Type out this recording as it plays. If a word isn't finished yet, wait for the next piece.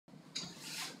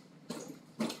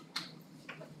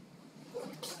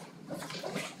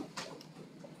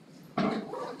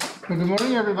Well, good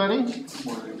morning, everybody. Good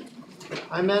morning.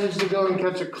 I managed to go and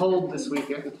catch a cold this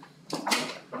weekend.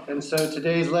 And so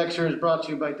today's lecture is brought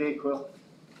to you by Dayquil.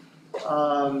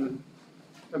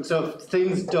 And so if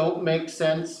things don't make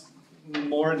sense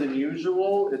more than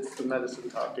usual, it's the medicine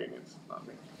talking, it's not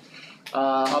me.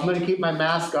 I'm going to keep my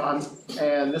mask on,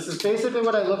 and this is basically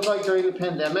what I looked like during the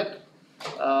pandemic.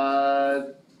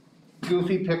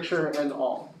 Goofy picture and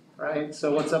all, right?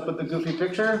 So what's up with the goofy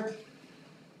picture?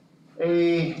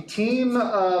 A team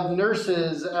of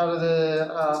nurses out of the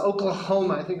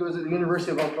Oklahoma, I think it was at the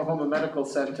University of Oklahoma Medical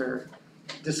Center,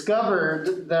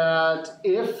 discovered that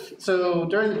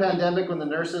during the pandemic when the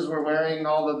nurses were wearing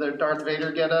all of their Darth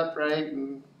Vader getup, right,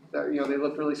 and they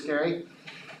looked really scary,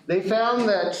 they found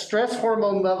that stress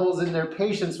hormone levels in their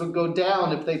patients would go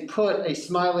down if they put a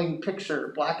smiling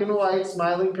picture, black and white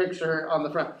smiling picture on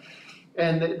the front.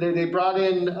 And they brought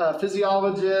in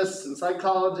physiologists and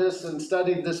psychologists and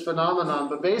studied this phenomenon.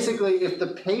 But basically, if the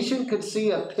patient could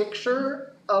see a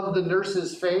picture of the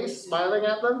nurse's face smiling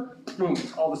at them, boom,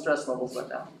 all the stress levels went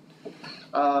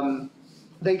down.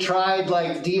 They tried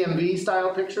like DMV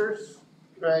style pictures,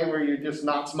 right, where you're just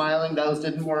not smiling. Those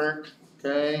didn't work,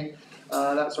 okay,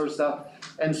 that sort of stuff.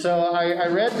 And so I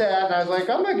read that and I was like,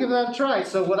 I'm going to give that a try.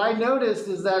 So what I noticed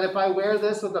is that if I wear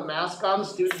this with a mask on,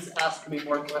 students ask me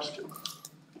more questions.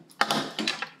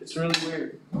 It's really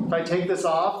weird. If I take this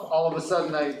off, all of a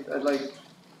sudden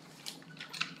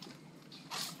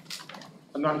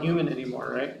I'm not human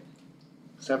anymore, right?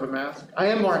 Just have a mask. I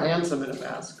am more handsome in a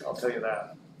mask, I'll tell you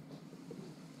that.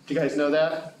 Do you guys know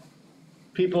that?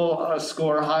 People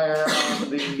score higher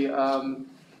on the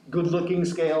good-looking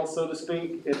scale, so to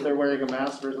speak, if they're wearing a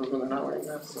mask versus when they're not wearing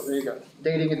a mask. So there you go.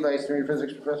 Dating advice from your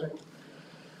physics professor.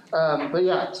 But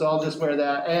yeah, so I'll just wear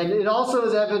that. And it also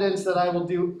is evidence that I will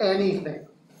do anything,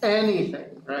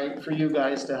 right, for you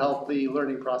guys to help the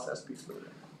learning process be smoother,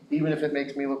 even if it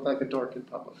makes me look like a dork in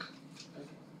public.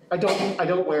 I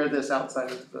don't wear this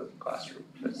outside of the classroom,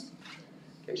 just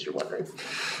in case you're wondering.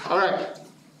 All right,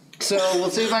 so we'll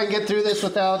see if I can get through this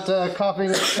without coughing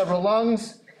up several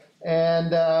lungs.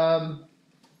 And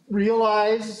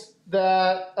realize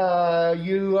that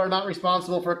you are not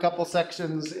responsible for a couple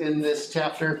sections in this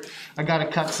chapter. I got to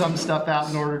cut some stuff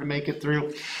out in order to make it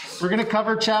through. We're going to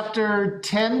cover chapter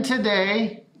 10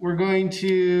 today. We're going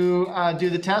to do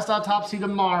the test autopsy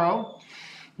tomorrow.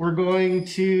 We're going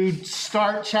to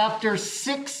start chapter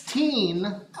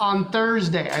 16 on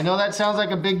Thursday. I know that sounds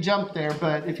like a big jump there,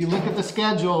 but if you look at the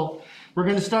schedule, we're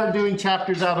going to start doing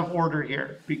chapters out of order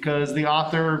here because the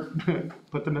author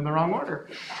put them in the wrong order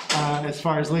as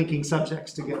far as linking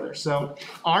subjects together. So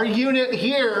our unit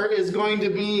here is going to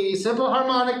be simple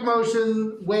harmonic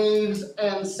motion, waves,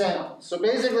 and sound. So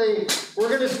basically, we're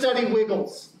going to study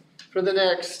wiggles for the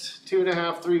next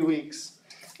 2.5, 3 weeks.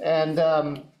 And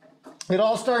it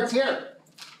all starts here.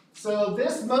 So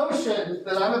this motion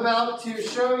that I'm about to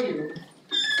show you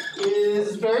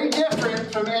is very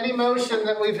different from any motion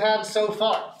that we've had so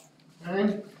far.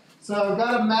 Okay? So I've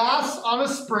got a mass on a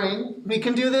spring. We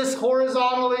can do this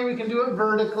horizontally, we can do it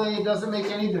vertically, it doesn't make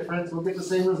any difference, we'll get the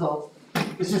same results.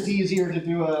 It's just easier to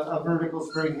do a vertical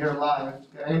spring here live,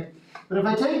 okay? But if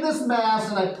I take this mass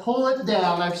and I pull it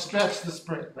down, I've stretched the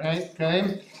spring, right?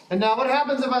 Okay? And now what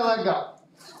happens if I let go?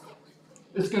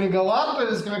 It's going to go up and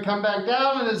it's going to come back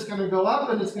down and it's going to go up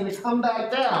and it's going to come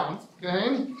back down,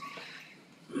 okay?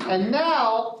 And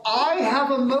now I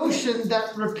have a motion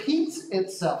that repeats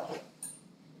itself,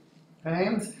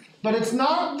 okay? But it's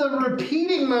not the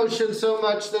repeating motion so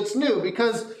much that's new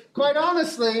because, quite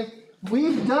honestly,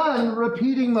 we've done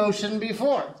repeating motion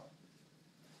before.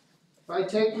 If I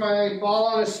take my ball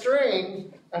on a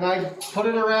string and I put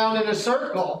it around in a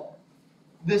circle,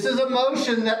 this is a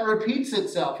motion that repeats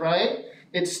itself, right?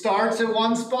 It starts in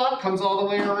one spot, comes all the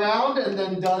way around, and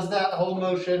then does that whole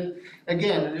motion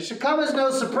again. And it should come as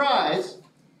no surprise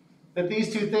that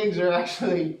these two things are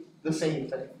actually the same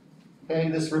thing, okay,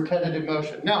 this repetitive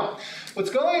motion. Now, what's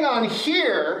going on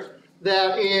here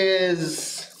that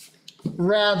is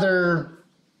rather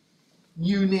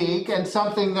unique and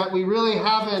something that we really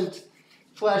haven't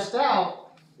fleshed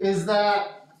out is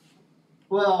that,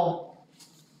 well,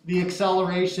 the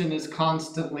acceleration is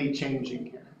constantly changing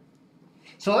here.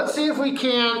 So let's see if we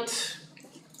can't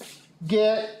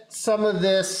get some of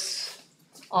this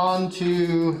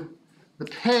onto the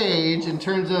page in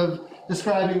terms of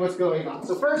describing what's going on.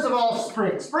 So first of all,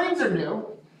 springs. Springs are new.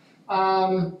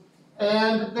 And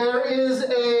there is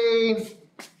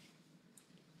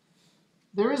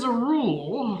a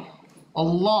rule, a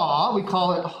law, we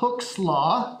call it Hooke's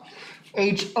Law,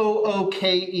 Hookes.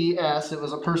 It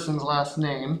was a person's last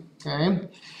name, okay?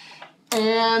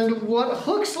 And what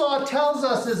Hooke's law tells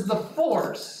us is the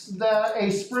force that a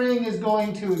spring is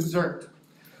going to exert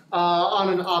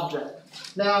on an object.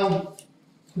 Now,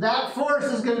 that force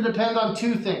is going to depend on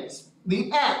two things.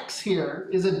 The x here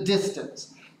is a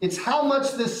distance. It's how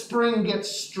much this spring gets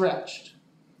stretched,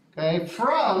 okay,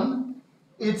 from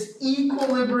its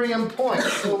equilibrium point.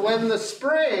 So when the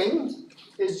spring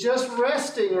is just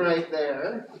resting right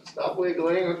there, stop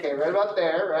wiggling, okay, right about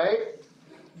there, right?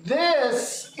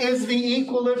 This is the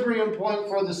equilibrium point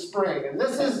for the spring. And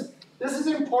this is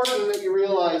important that you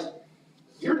realize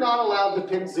you're not allowed to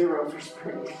pick 0 for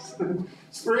springs.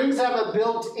 Springs have a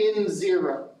built-in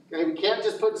 0. Okay? We can't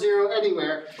just put 0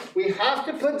 anywhere. We have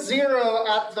to put 0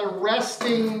 at the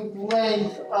resting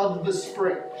length of the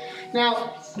spring.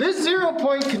 Now, this 0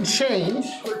 point can change.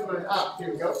 Where's my,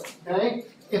 here we go. Okay?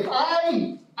 If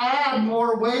I add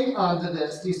more weight onto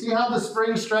this, do you see how the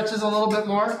spring stretches a little bit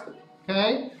more?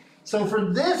 Okay? So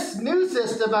for this new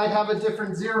system, I'd have a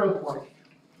different 0 point.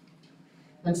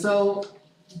 And so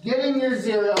getting your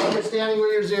 0, understanding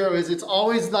where your 0 is, it's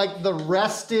always like the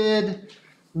rested,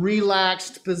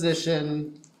 relaxed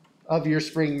position of your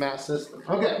spring mass system.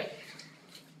 Okay,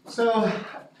 so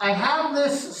I have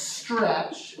this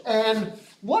stretch, and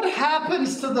what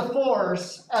happens to the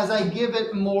force as I give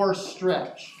it more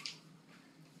stretch?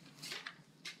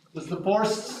 Does the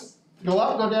force go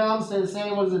up, go down, stay the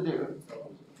same? What does it do?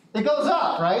 It goes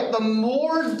up, right? The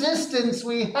more distance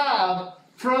we have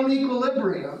from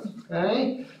equilibrium,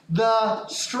 okay, the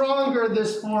stronger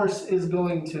this force is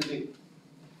going to be.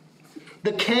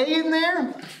 The K in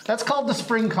there, that's called the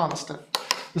spring constant.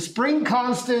 The spring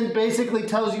constant basically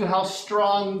tells you how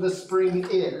strong the spring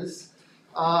is.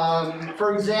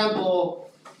 For example,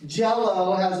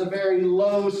 Jell-O has a very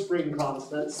low spring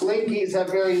constant. Slinkies have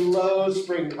very low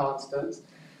spring constants.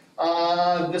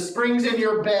 The springs in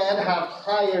your bed have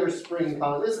higher spring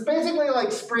constants. It's basically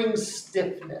like spring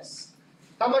stiffness.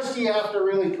 How much do you have to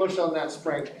really push on that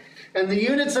spring? And the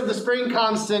units of the spring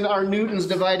constant are newtons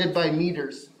divided by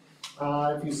meters.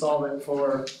 If you solve it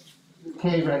for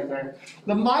K right there.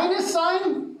 The minus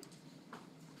sign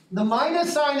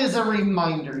is a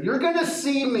reminder. You're going to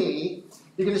see me,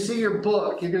 you're going to see your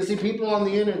book, you're going to see people on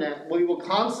the internet. We will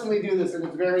constantly do this, and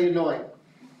it's very annoying.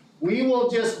 We will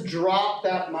just drop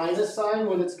that minus sign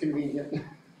when it's convenient.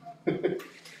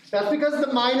 That's because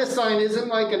the minus sign isn't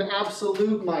like an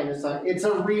absolute minus sign. It's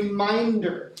a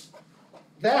reminder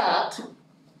that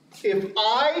if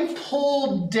I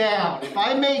pull down, if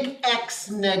I make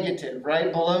x negative,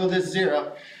 right, below this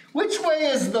 0, which way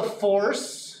is the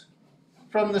force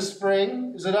from the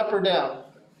spring? Is it up or down?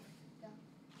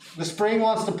 The spring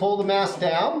wants to pull the mass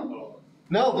down?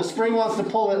 No, the spring wants to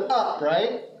pull it up,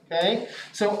 right? Okay,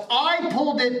 so I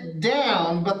pulled it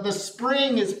down, but the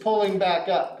spring is pulling back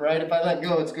up, right? If I let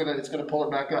go, it's gonna pull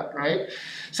it back up, right?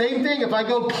 Same thing, if I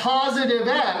go positive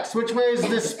x, which way is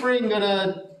this spring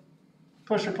gonna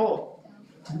push or pull?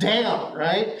 Down,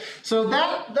 right? So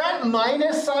that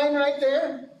minus sign right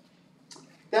there,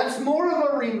 that's more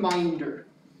of a reminder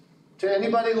to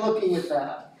anybody looking at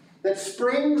that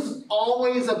springs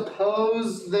always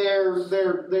oppose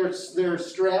their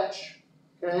stretch.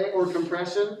 Okay, or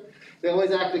compression. They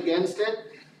always act against it.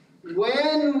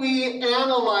 When we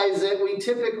analyze it, we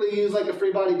typically use like a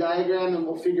free body diagram and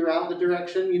we'll figure out the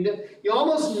direction. You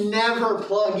almost never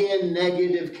plug in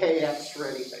negative kx for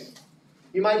anything.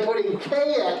 You might put in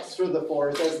kx for the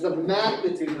force as the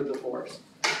magnitude of the force.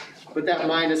 But that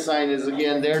minus sign is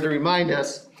again there to remind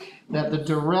us that the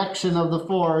direction of the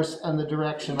force and the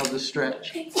direction of the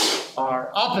stretch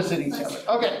are opposite each other.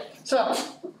 Okay, so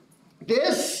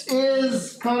this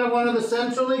is kind of one of the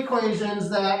central equations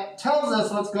that tells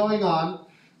us what's going on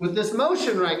with this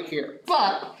motion right here.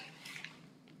 But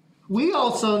we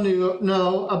also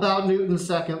know about Newton's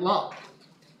second law.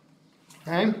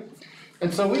 Okay?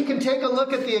 And so we can take a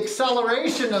look at the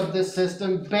acceleration of this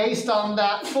system based on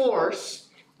that force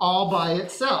all by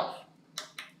itself.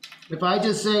 If I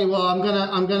just say, well, I'm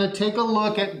gonna take a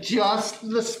look at just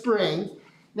the spring.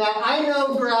 Now I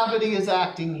know gravity is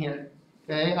acting here.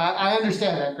 Okay, I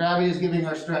understand that. Gravity is giving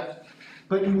our stretch.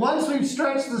 But once we've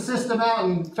stretched the system out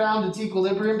and found its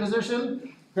equilibrium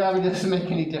position, gravity doesn't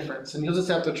make any difference. And you'll just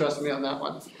have to trust me on that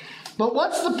one. But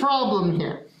what's the problem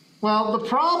here? Well, the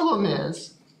problem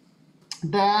is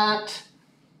that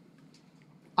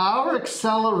our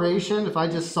acceleration, if I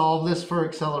just solve this for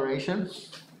acceleration,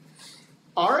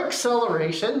 our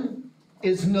acceleration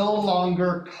is no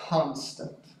longer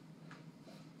constant.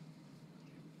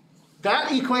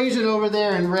 That equation over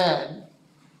there in red,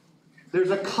 there's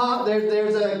a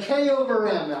K over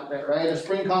M out there, right? A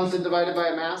spring constant divided by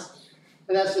a mass.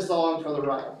 And that's just along for the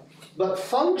ride. But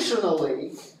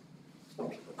functionally,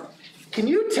 Can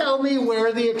you tell me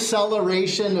where the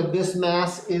acceleration of this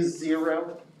mass is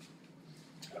 0?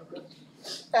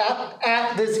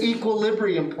 At this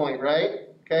equilibrium point, right?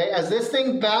 Okay, as this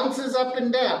thing bounces up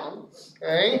and down,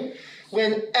 okay,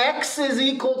 when x is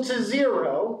equal to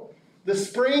 0, the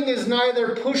spring is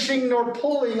neither pushing nor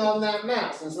pulling on that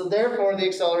mass, and so therefore the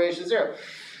acceleration is 0.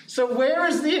 So where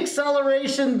is the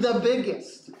acceleration the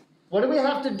biggest? What do we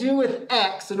have to do with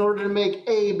x in order to make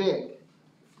a big?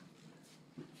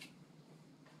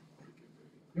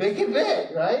 Make it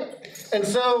big, right? And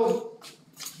so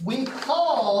we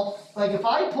call, like if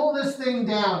I pull this thing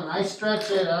down and I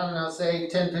stretch it, I don't know, say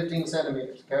 10, 15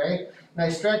 centimeters, okay? And I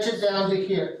stretch it down to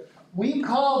here. We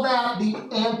call that the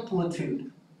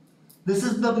amplitude. This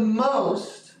is the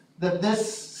most that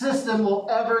this system will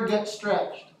ever get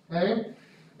stretched, okay?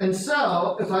 And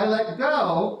so if I let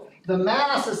go, the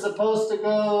mass is supposed to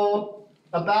go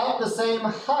about the same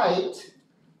height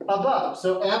above.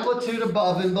 So amplitude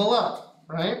above and below,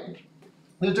 right?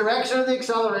 The direction of the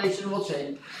acceleration will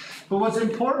change. But what's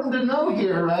important to know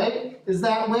here, right, is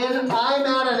that when I'm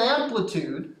at an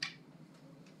amplitude,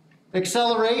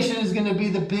 acceleration is going to be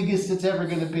the biggest it's ever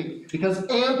going to be. Because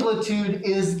amplitude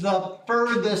is the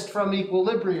furthest from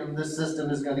equilibrium this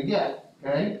system is going to get,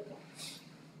 okay?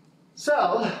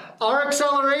 So, our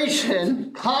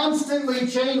acceleration constantly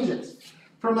changes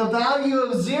from a value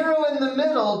of 0 in the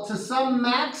middle to some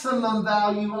maximum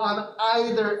value on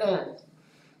either end.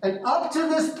 And up to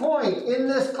this point in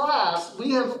this class,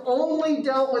 we have only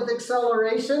dealt with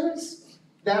accelerations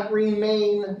that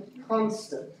remain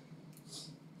constant.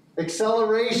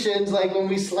 Accelerations, like when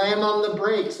we slam on the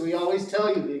brakes, we always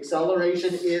tell you the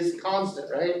acceleration is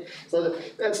constant, right? So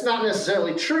that's not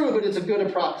necessarily true, but it's a good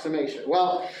approximation.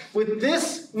 Well, with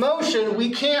this motion,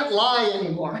 we can't lie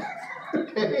anymore.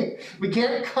 Okay? We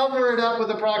can't cover it up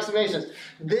with approximations.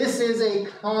 This is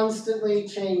a constantly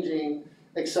changing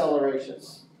acceleration,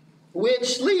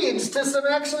 which leads to some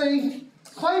actually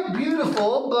quite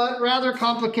beautiful but rather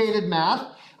complicated math.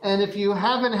 And if you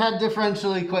haven't had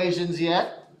differential equations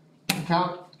yet,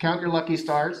 count your lucky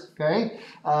stars, okay?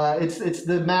 It's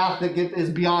the math that is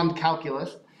beyond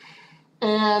calculus.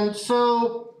 And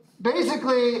so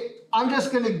basically, I'm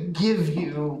just going to give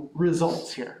you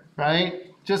results here, right?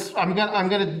 I'm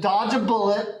going to dodge a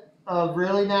bullet of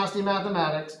really nasty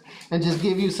mathematics and just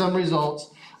give you some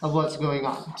results of what's going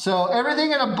on. So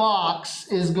everything in a box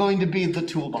is going to be the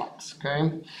toolbox,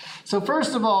 okay? So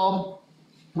first of all,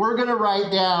 we're going to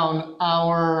write down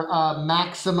our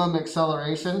maximum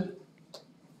acceleration,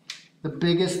 the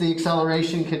biggest the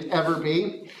acceleration could ever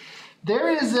be. There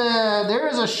is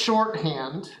a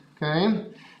shorthand, okay,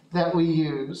 that we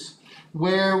use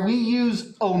where we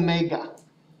use omega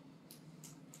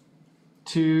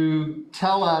to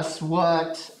tell us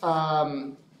what,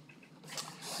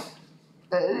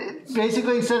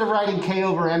 basically instead of writing k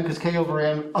over m, because k over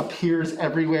m appears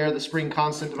everywhere, the spring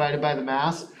constant divided by the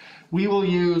mass, we will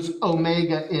use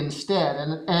omega instead.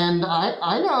 And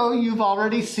I know you've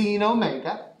already seen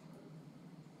omega.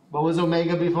 What was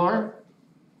omega before?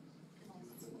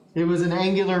 It was an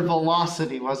angular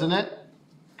velocity, wasn't it?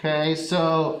 Okay,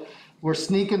 so we're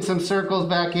sneaking some circles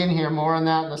back in here. More on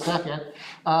that in a second.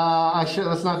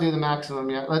 Let's not do the maximum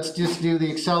yet. Let's just do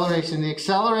the acceleration. The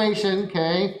acceleration,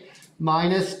 okay,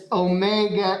 minus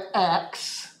omega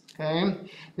x, okay,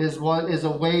 is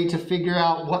a way to figure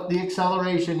out what the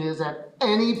acceleration is at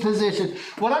any position.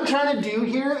 What I'm trying to do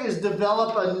here is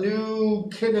develop a new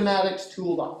kinematics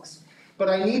toolbox. But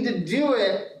I need to do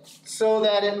it so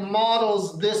that it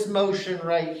models this motion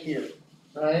right here,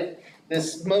 right?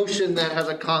 This motion that has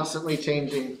a constantly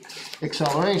changing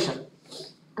acceleration.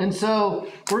 And so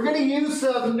we're going to use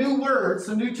some new words,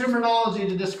 some new terminology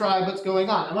to describe what's going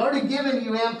on. I've already given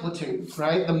you amplitude,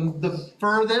 right? The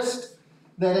furthest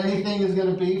that anything is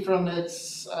going to be from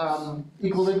its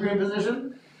equilibrium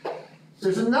position.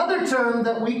 There's another term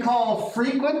that we call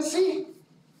frequency.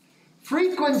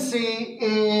 Frequency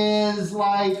is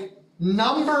like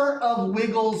number of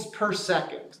wiggles per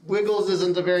second. Wiggles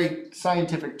isn't a very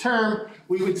scientific term.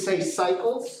 We would say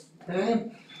cycles,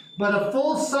 okay? But a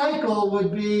full cycle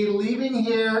would be leaving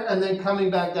here and then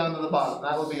coming back down to the bottom.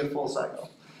 That would be a full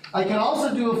cycle. I can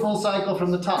also do a full cycle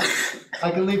from the top. I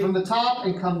can leave from the top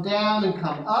and come down and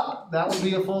come up. That would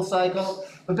be a full cycle.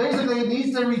 But basically, it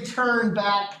needs to return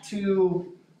back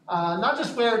to not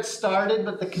just where it started,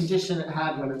 but the condition it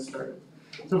had when it started.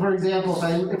 So for example,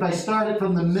 if I started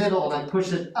from the middle and I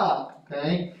push it up,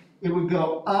 okay, it would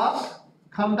go up,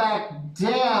 come back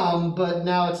down, but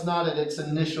now it's not at its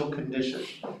initial condition.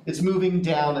 It's moving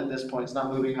down at this point. It's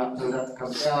not moving up, so it would have to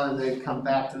come down and then come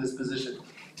back to this position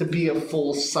to be a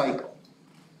full cycle.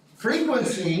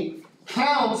 Frequency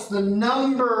counts the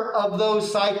number of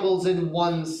those cycles in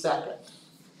 1 second.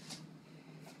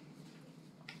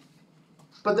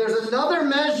 But there's another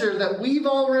measure that we've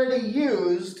already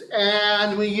used,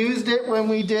 and we used it when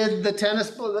we did the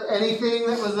tennis, anything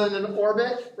that was in an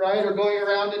orbit, right, or going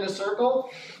around in a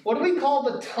circle. What do we call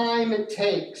the time it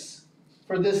takes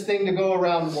for this thing to go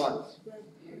around once?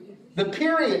 The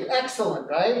period. Excellent,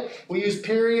 right? We use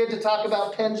period to talk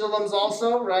about pendulums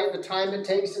also, right? The time it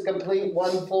takes to complete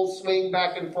one full swing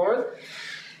back and forth.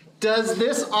 Does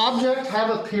this object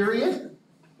have a period?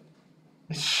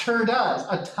 It sure does.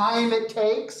 A time it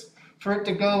takes for it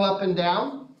to go up and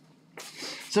down.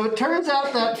 So it turns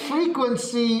out that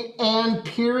frequency and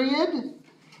period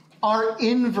are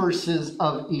inverses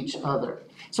of each other.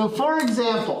 So for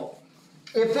example,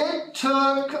 if it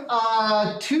took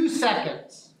 2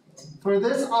 seconds for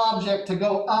this object to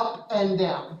go up and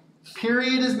down,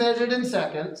 period is measured in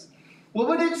seconds, what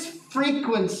would its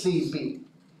frequency be?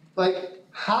 Like,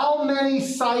 how many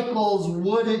cycles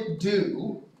would it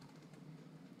do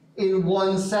in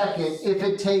 1 second if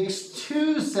it takes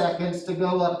 2 seconds to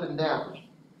go up and down?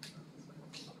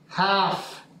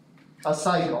 Half a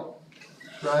cycle,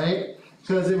 right?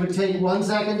 Because it would take 1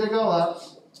 second to go up,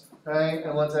 right?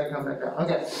 And 1 second come back down.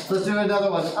 Okay, let's do another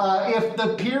one. If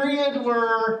the period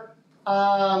were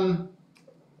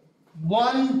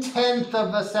 1/10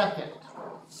 of a second,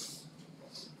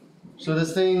 so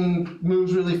this thing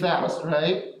moves really fast,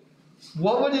 right?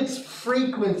 What would its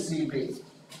frequency be?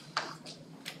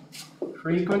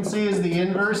 Frequency is the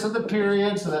inverse of the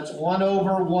period, so that's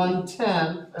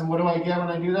 1/110. And what do I get when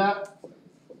I do that?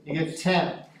 You get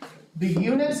 10. The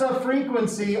units of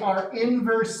frequency are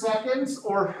inverse seconds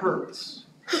or hertz.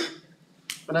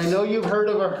 And I know you've heard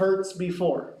of a hertz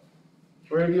before.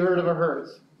 Where have you heard of a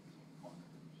hertz?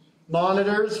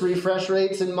 Monitors, refresh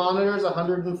rates in monitors,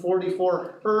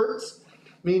 144 hertz,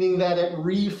 meaning that it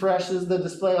refreshes the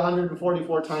display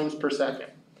 144 times per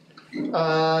second.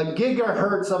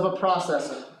 Gigahertz of a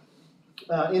processor.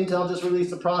 Intel just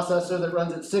released a processor that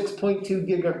runs at 6.2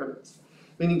 gigahertz,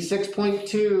 meaning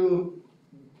 6.2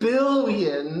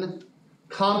 billion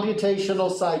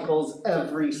computational cycles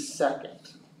every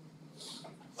second.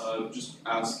 Just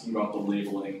asking about the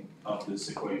labeling of this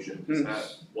equation. Is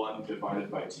that 1 divided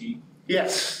by t?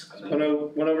 Yes, And then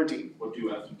 1 over t. what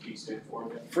do F and T stand for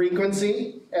again?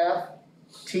 Frequency, F,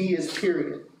 T is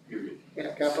period. Period.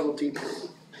 Yeah, capital T period.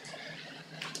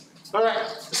 All right,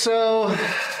 so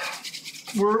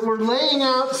we're laying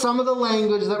out some of the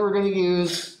language that we're going to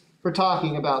use for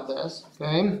talking about this,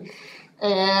 okay?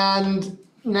 And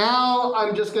now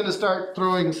I'm just going to start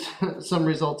throwing some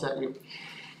results at you.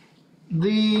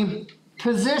 The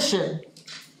position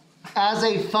as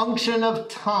a function of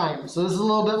time, so this is a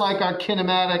little bit like our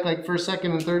kinematic, like first,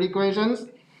 second, and third equations,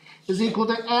 is equal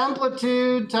to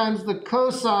amplitude times the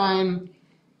cosine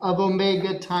of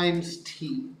omega times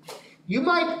t. You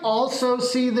might also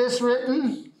see this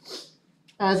written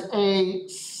as a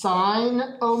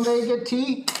sine omega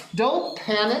t. Don't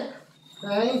panic,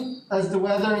 okay, as to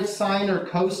whether it's sine or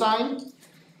cosine.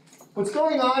 What's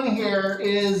going on here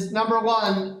is, number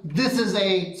one, this is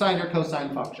a sine or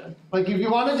cosine function. Like if you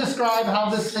want to describe how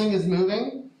this thing is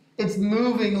moving, it's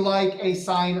moving like a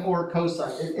sine or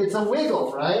cosine. It's a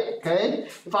wiggle, right? Okay?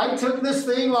 If I took this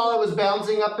thing while it was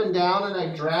bouncing up and down and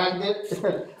I dragged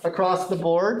it across the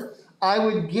board, I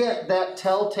would get that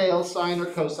telltale sine or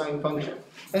cosine function.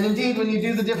 And indeed, when you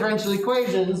do the differential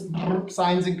equations,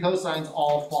 sines and cosines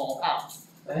all fall out.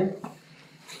 Okay?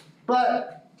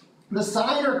 But the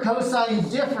sine or cosine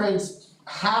difference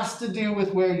has to do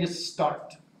with where you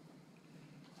start.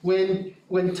 When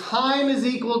time is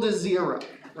equal to 0,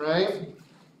 right?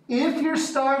 If you're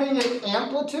starting at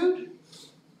amplitude,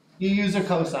 you use a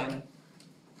cosine.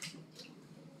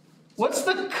 What's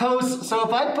the cos? So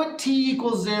if I put t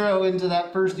equals 0 into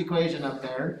that first equation up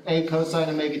there, a cosine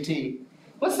omega t,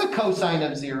 what's the cosine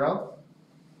of 0?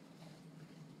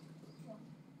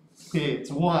 It's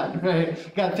 1,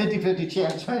 right? Got a 50-50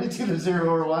 chance, right? It's either 0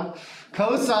 or 1.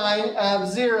 Cosine of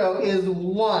 0 is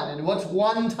 1. And what's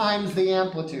 1 times the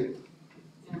amplitude?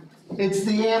 It's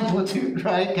the amplitude,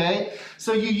 right? Okay?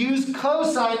 So you use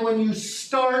cosine when you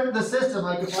start the system.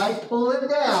 Like if I pull it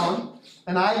down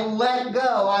and I let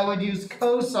go, I would use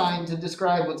cosine to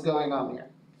describe what's going on here.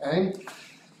 Okay?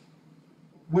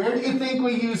 Where do you think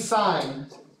we use sine?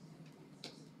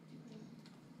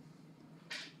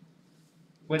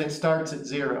 When it starts at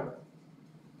 0.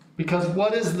 Because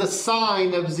what is the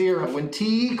sine of 0? When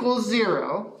t equals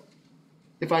 0,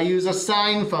 if I use a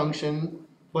sine function,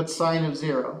 what's sine of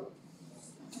 0?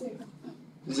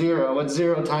 0. What's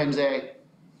 0 times a?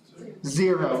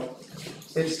 0.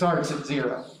 It starts at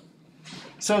 0.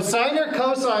 So sine or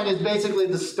cosine is basically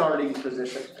the starting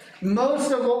position.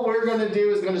 Most of what we're going to do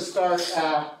is going to start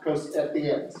at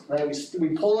the ends, right? We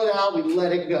pull it out, we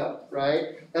let it go,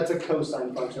 right? That's a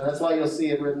cosine function. That's why you'll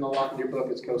see it written a lot in your book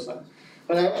as cosine.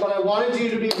 But I wanted you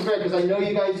to be prepared because I know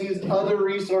you guys use other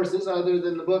resources other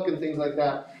than the book and things like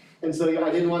that. And so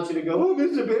I didn't want you to go, oh,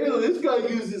 Mr. Bailey, this guy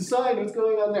uses sine. What's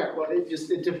going on there? Well,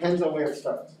 it depends on where it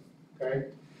starts, okay?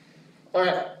 All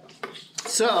right.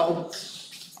 So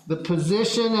the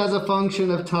position as a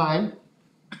function of time.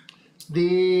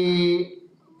 The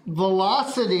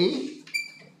velocity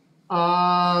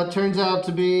turns out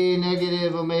to be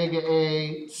negative omega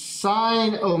a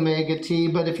sine omega t,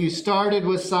 but if you started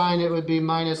with sine, it would be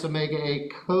minus omega a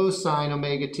cosine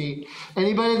omega t.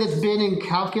 Anybody that's been in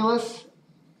calculus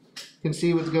can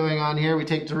see what's going on here. We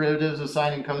take derivatives of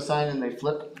sine and cosine and they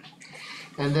flip.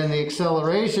 And then the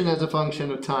acceleration as a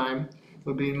function of time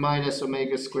would be minus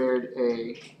omega squared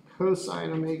a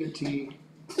cosine omega t.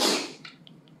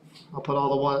 I'll put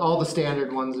all the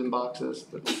standard ones in boxes,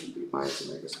 but this would be minus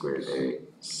omega squared a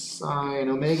sine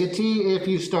omega t if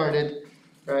you started,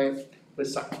 right,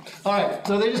 with sine. All right,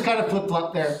 so they just kind of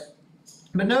flip-flop there.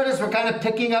 But notice we're kind of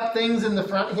picking up things in the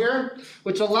front here,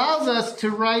 which allows us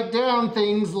to write down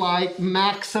things like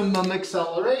maximum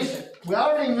acceleration. We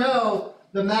already know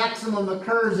the maximum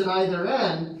occurs at either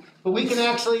end, but we can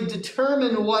actually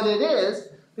determine what it is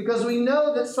because we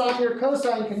know that sine or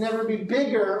cosine can never be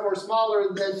bigger or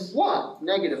smaller than 1,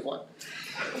 negative 1.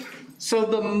 So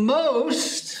the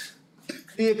most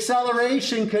the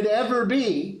acceleration could ever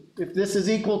be, if this is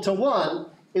equal to 1,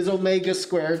 is omega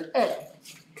squared a.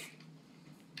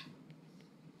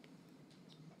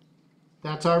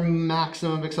 That's our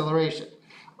maximum acceleration.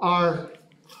 Our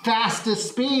fastest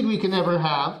speed we can ever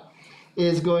have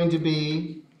is going to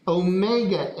be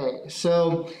omega a.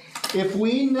 So if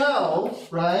we know,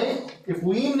 right, if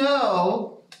we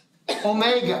know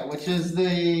omega, which is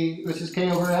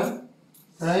k over m,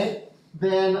 right,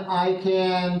 then I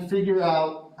can figure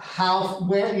out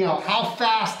how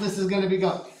fast this is going to be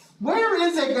going. Where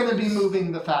is it going to be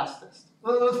moving the fastest?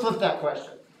 Let's flip that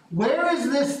question. Where is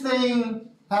this thing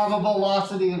have a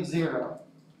velocity of 0?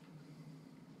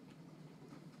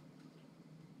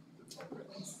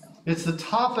 It's the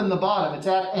top and the bottom. It's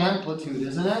at amplitude,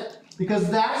 isn't it?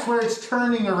 Because that's where it's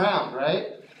turning around,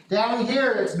 right? Down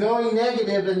here, it's going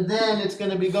negative, and then it's going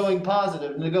to be going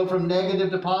positive. And to go from negative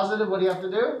to positive, what do you have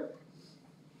to do?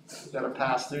 You've got to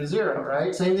pass through 0,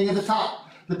 right? Same thing at the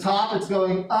top. The top, it's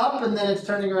going up, and then it's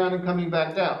turning around and coming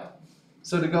back down.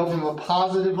 So to go from a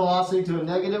positive velocity to a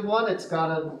negative one, it's got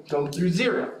to go through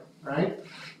 0, right?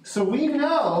 So we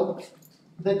know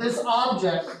that this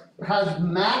object has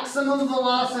maximum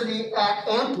velocity at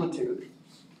amplitude.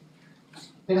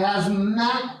 It has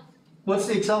what's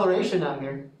the acceleration out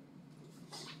here?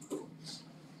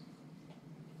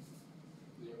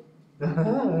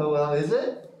 Well, is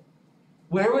it?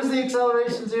 Where was the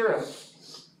acceleration 0?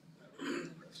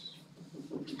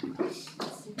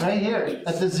 Right here,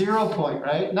 at the 0 point,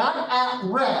 right? Not at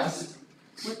rest.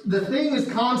 The thing is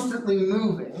constantly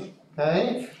moving,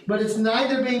 okay? But it's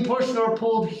neither being pushed nor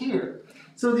pulled here.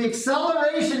 So the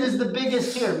acceleration is the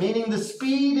biggest here, meaning the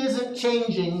speed isn't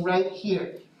changing right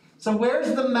here. So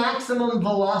where's the maximum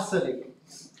velocity?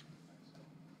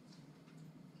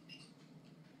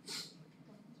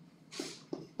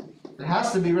 It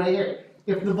has to be right here.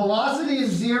 If the velocity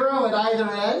is 0 at either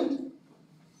end,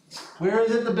 where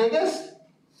is it the biggest?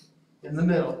 In the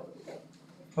middle.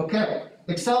 Okay,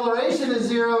 acceleration is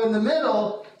 0 in the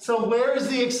middle, so where is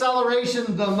the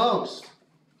acceleration the most?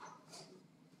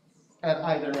 At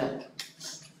either end.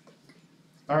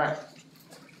 All right.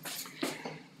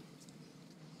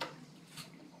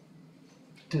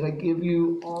 Did I give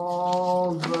you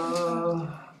all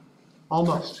the...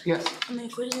 Almost, yes. And the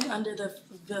equation under the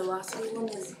velocity one,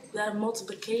 is that a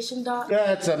multiplication dot?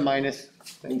 Yeah, it's a minus.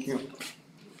 Thank you.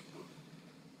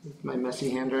 My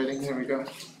messy handwriting, here we go.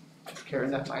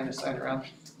 Carrying that minus sign around.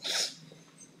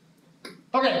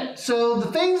 Okay, so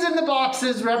the things in the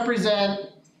boxes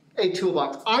represent a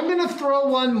toolbox. I'm going to throw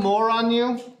one more on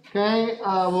you, okay?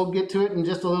 We'll get to it in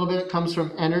just a little bit. It comes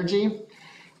from energy.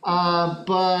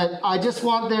 But I just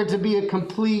want there to be a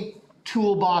complete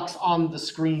toolbox on the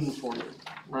screen for you,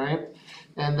 right?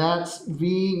 And that's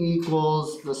V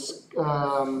equals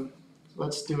the,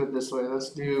 let's do it this way. Let's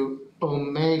do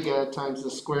omega times the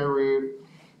square root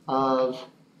of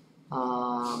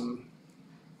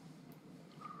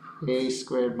a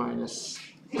squared minus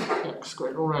x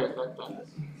squared. We'll write it like that.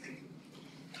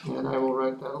 And I will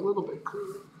write that a little bit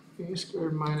clearer. A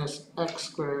squared minus x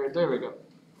squared. There we go.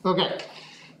 Okay,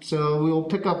 so we will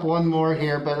pick up one more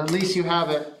here, but at least you have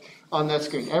it. on that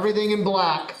screen. Everything in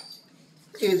black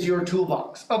is your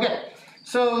toolbox. Okay,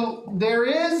 so there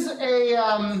is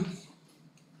a,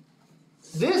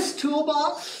 this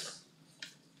toolbox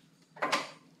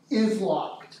is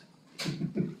locked.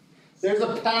 There's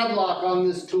a padlock on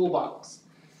this toolbox.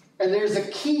 And there's a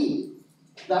key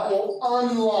that will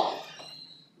unlock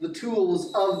the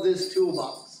tools of this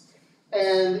toolbox.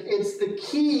 And it's the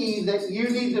key that you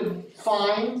need to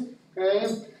find, okay,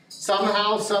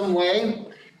 somehow, some way.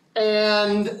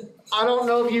 And I don't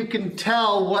know if you can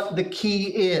tell what the key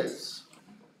is.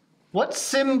 What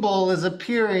symbol is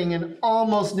appearing in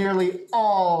almost nearly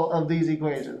all of these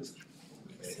equations?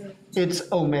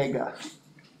 It's omega.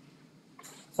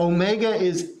 Omega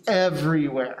is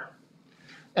everywhere.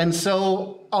 And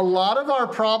so a lot of our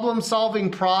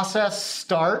problem-solving process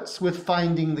starts with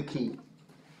finding the key.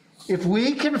 If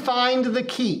we can find the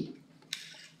key,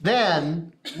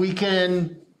 then we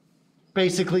can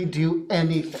basically do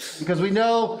anything. Because we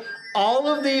know all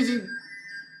of these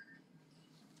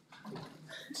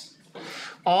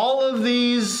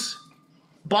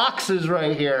boxes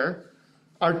right here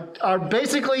are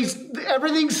basically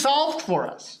everything's solved for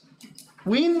us.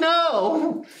 We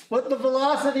know what the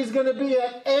velocity is going to be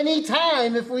at any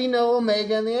time if we know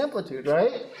omega and the amplitude,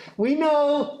 right? We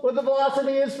know what the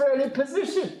velocity is for any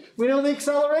position. We know the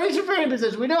acceleration for any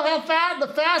position. We know how fast, the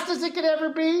fastest it could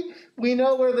ever be. We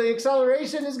know where the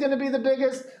acceleration is going to be the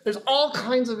biggest. There's all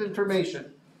kinds of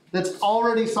information that's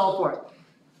already solved for it.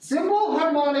 Simple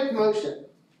harmonic motion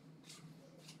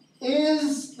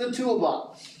is the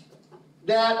toolbox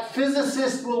that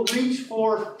physicists will reach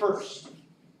for first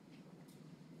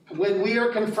when we are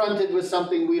confronted with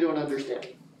something we don't understand.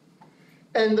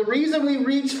 And the reason we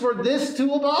reach for this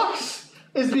toolbox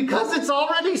is because it's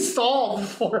already solved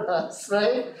for us,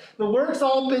 right? The work's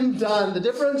all been done. The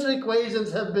differential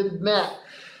equations have been met.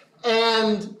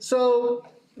 And so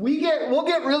we'll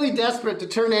get really desperate to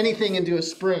turn anything into a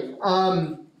spring.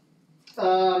 In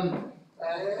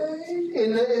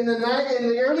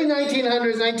the early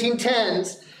 1900s,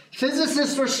 1910s,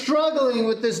 physicists were struggling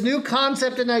with this new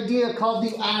concept and idea called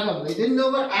the atom. They didn't know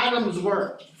what atoms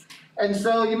were. And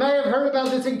so you might have heard about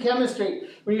this in chemistry.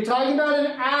 When you're talking about an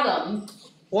atom,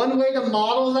 one way to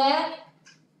model that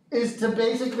is to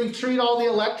basically treat all the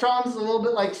electrons a little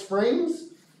bit like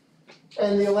springs.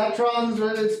 And the electrons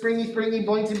are springy,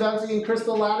 bouncy, bouncy, and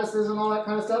crystal lattices and all that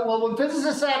kind of stuff. Well, when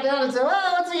physicists sat down and said,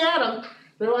 well, what's the atom?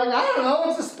 They're like, I don't know,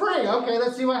 it's a spring. Okay,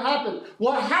 let's see what happened.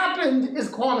 What happened is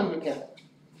quantum mechanics.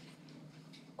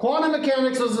 Quantum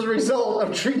mechanics was the result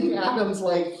of treating atoms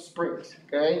like springs,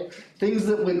 okay? Things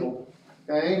that wiggle,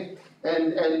 okay?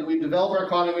 And we developed our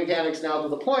quantum mechanics now to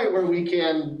the point where we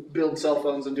can build cell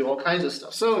phones and do all kinds of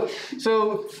stuff. So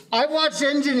I watched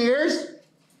engineers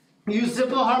use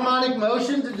simple harmonic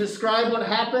motion to describe what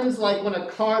happens like when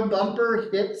a car bumper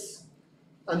hits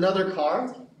another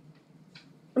car.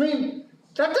 I mean,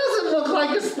 that doesn't look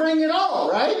like a spring at all,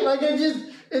 right? Like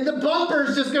the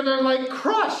bumper's just gonna like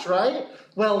crush, right?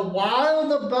 Well, while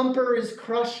the bumper is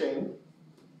crushing,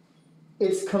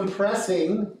 it's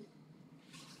compressing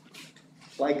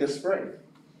like a spring.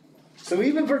 So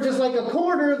even for just like a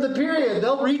quarter of the period,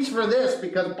 they'll reach for this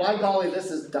because by golly, this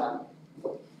is done.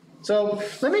 So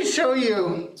let me show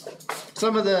you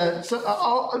some of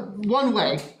one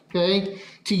way, okay,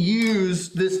 to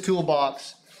use this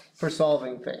toolbox for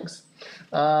solving things.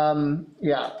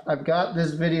 Yeah, I've got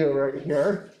this video right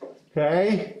here.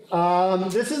 Okay,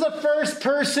 this is a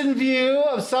first-person view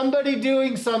of somebody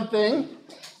doing something,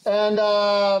 and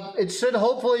it should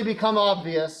hopefully become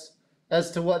obvious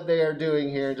as to what they are doing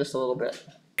here in just a little bit.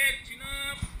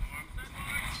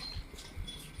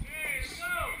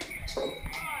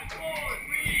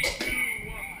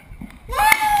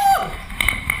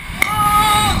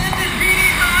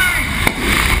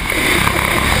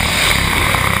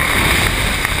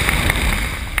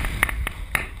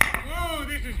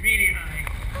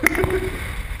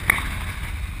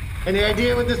 Any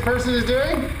idea what this person is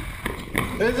doing?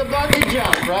 It's a bungee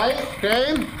jump, right?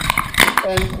 Okay?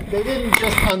 And they didn't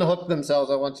just unhook themselves.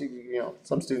 I want you,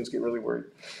 some students get really worried,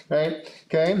 right?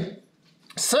 Okay?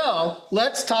 So,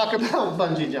 let's talk about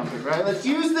bungee jumping, right? Let's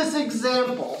use this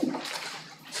example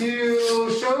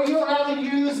to show you how to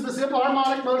use the simple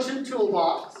harmonic motion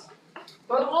toolbox,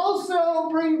 but also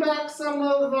bring back some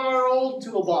of our old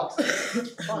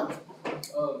toolboxes. Fun.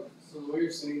 So the way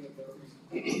you're saying that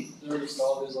they're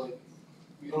solved is like,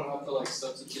 you don't have to like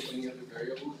substitute any other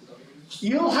variables?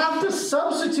 You'll have to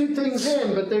substitute things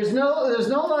in, but there's no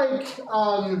like,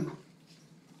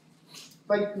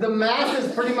 like the math is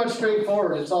pretty much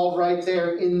straightforward. It's all right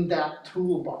there in that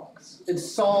toolbox. It's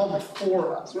solved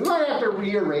for us. We might have to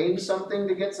rearrange something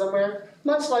to get somewhere,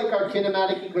 much like our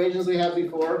kinematic equations we had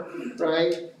before,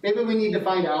 right? Maybe we need to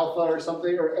find alpha or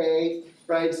something, or A,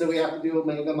 right? So we have to do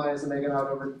omega minus omega naught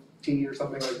over T or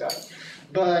something like that.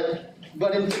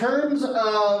 But in terms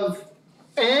of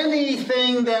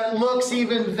anything that looks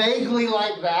even vaguely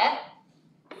like that,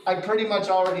 I pretty much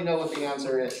already know what the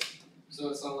answer is. So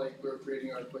it's not like we're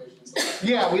creating our equations.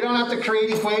 Yeah, we don't have to create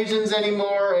equations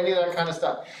anymore, or any of that kind of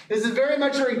stuff. This is very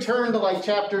much a return to like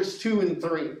chapters 2 and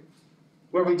 3,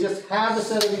 where we just have a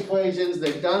set of equations,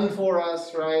 they're done for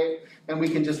us, right? And we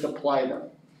can just apply them.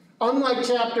 Unlike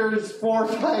chapters 4,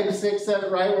 5, 6,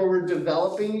 7, right, where we're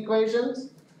developing equations,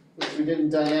 which we did in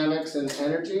dynamics and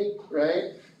energy,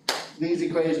 right? These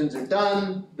equations are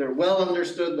done, they're well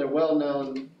understood, they're well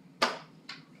known.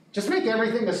 Just make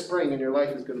everything a spring and your life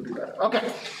is going to be better.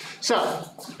 Okay, so,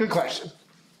 good question.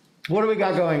 What do we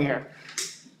got going here?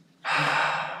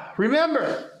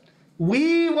 Remember,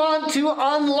 we want to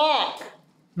unlock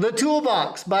the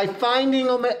toolbox by finding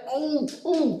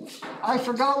oh, I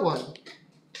forgot one.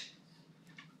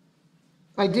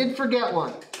 I did forget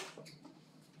one.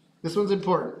 This one's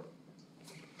important.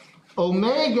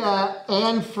 Omega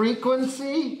and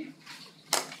frequency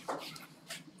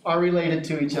are related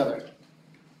to each other.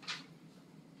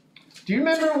 Do you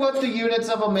remember what the units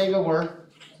of omega were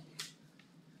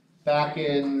back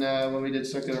in when we did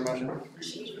circular motion?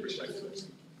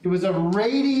 It was a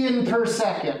radian per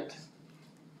second,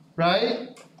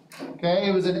 right? Okay,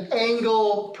 it was an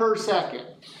angle per second.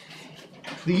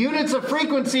 The units of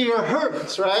frequency are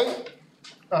hertz, right?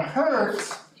 A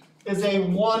hertz is a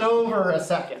 1 over a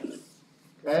second,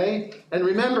 okay? And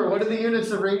remember, what are the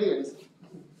units of radians?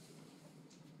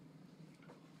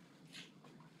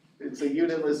 It's a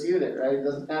unitless unit, right? It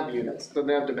doesn't have units, doesn't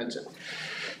have dimension.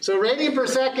 So radian per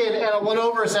second and a 1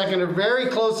 over a second are very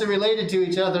closely related to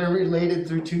each other, related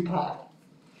through 2 pi.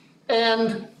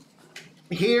 And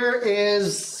here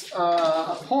is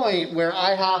a point where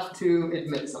I have to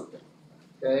admit something,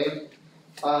 okay?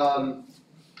 I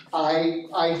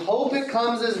hope it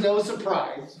comes as no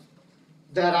surprise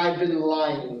that I've been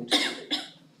lying to you.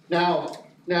 Now,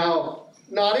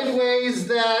 not in ways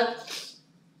that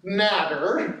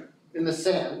matter, in the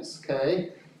sense,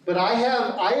 okay? But I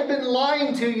have been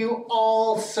lying to you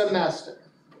all semester,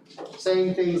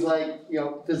 saying things like,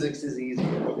 physics is easy,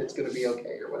 it's going to be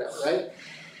okay, or whatever, right?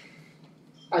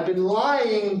 I've been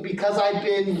lying because I've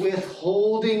been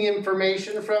withholding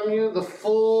information from you, the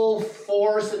full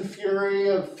force and fury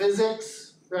of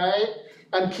physics, right?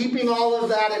 I'm keeping all of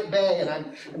that at bay, and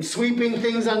I'm sweeping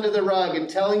things under the rug and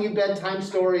telling you bedtime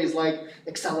stories like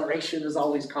acceleration is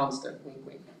always constant. Wink,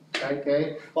 wink.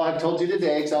 Okay? Well, I've told you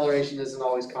today acceleration isn't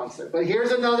always constant. But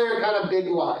here's another kind of big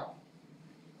lie.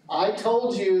 I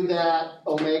told you that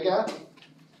omega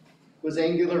was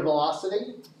angular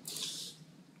velocity. It's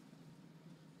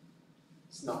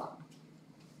not.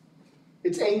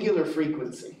 It's angular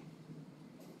frequency.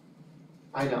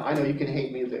 I know, you can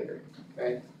hate me later,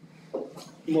 okay?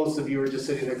 Most of you are just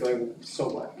sitting there going, so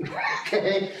what?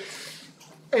 Okay?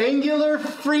 Angular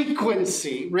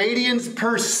frequency, radians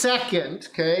per second,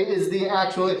 okay, is the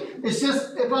actual, it's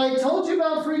just, if I told you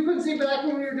about frequency back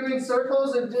when we were doing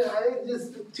circles, it's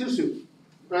just too soon,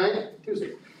 right? Too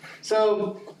soon.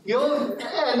 So,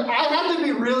 and I had to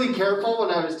be really careful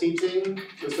when I was teaching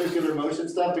the circular motion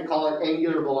stuff to call it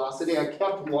angular velocity. I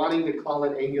kept wanting to call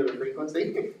it angular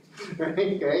frequency, right,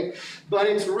 okay? But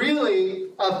it's really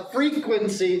a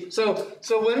frequency. So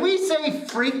when we say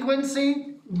frequency,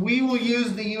 we will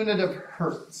use the unit of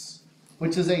hertz,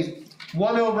 which is a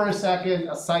 1 over a second,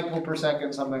 a cycle per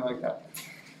second, something like that.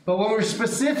 But when we're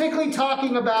specifically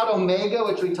talking about omega,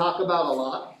 which we talk about a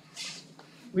lot,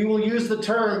 we will use the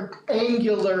term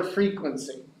angular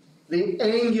frequency. The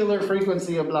angular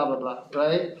frequency of blah, blah, blah,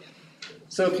 right?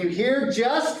 So if you hear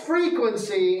just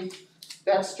frequency,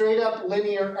 that's straight up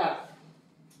linear f.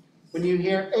 When you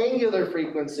hear angular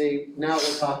frequency, now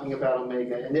we're talking about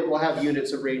omega, and it will have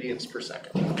units of radians per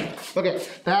second. Okay,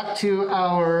 back to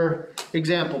our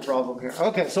example problem here.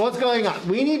 Okay, so what's going on?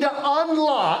 We need to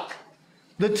unlock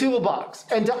the toolbox.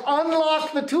 And to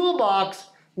unlock the toolbox,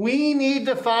 we need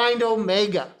to find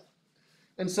omega.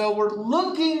 And so we're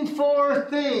looking for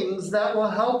things that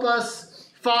will help us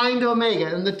find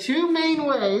omega. And the two main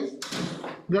ways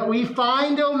that we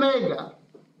find omega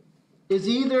is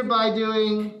either by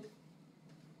doing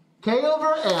K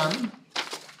over M.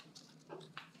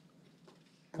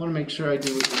 I want to make sure I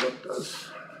do what the book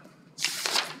does.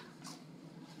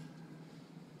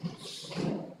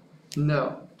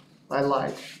 No, I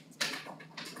lied.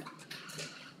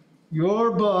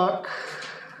 Your book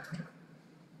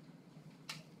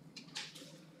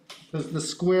is the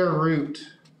square root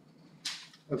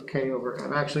of k over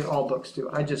m. Actually, all books do.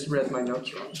 I just read my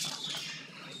notes wrong.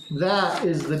 That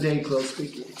is the Dayquil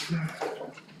speaking.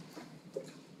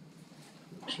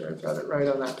 Make sure I've got it right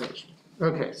on that page.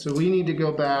 Okay, so we need to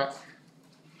go back.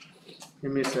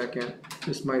 Give me a second.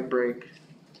 This might break.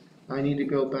 I need to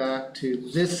go back to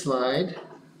this slide.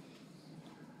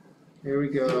 Here we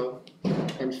go.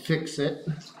 And fix it.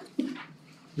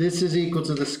 This is equal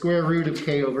to the square root of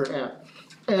k over m.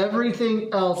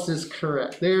 Everything else is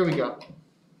correct. There we go.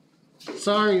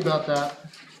 Sorry about that.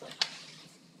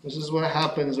 This is what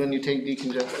happens when you take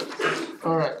decongestant.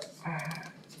 All right.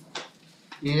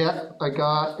 Yep, I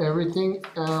got everything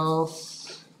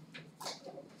else.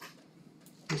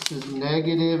 This is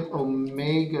negative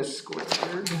omega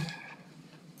squared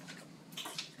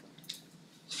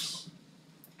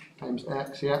times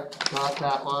x. Yep, got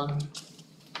that one.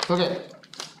 Okay,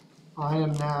 I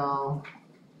am now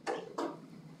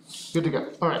good to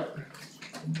go. All right.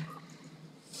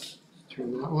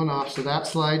 Turn that one off. So that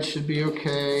slide should be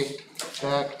okay.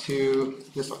 Back to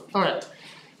this one. All right.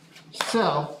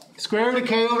 So square root of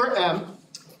k over m,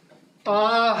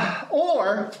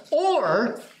 or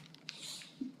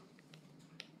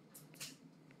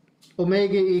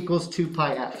omega equals 2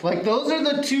 pi f. Like those are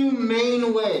the two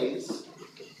main ways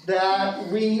that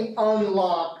we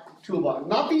unlock toolbox.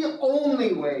 Not the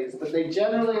only ways, but they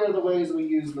generally are the ways we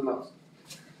use the most.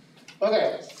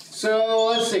 Okay, so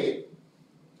let's see.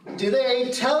 Do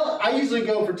they tell, I usually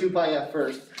go for 2 pi f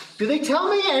first. Do they tell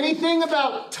me anything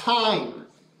about time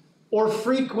or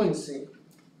frequency?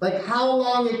 Like how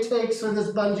long it takes for this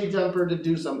bungee jumper to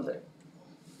do something?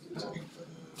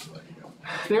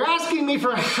 They're asking me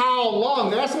for how long.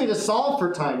 They're asking me to solve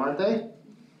for time, aren't they?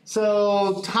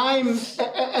 So time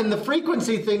and the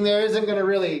frequency thing there isn't going to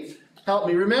really help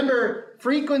me. Remember,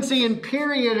 frequency and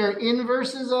period are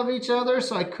inverses of each other,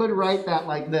 so I could write that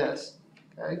like this.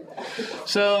 Okay?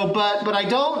 So, but I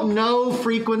don't know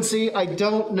frequency, I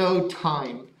don't know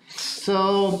time.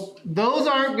 So those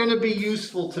aren't going to be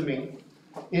useful to me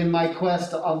in my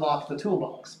quest to unlock the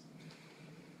toolbox.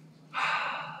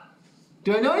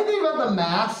 Do I know anything about the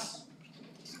mass?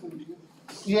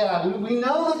 Yeah, we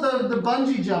know that the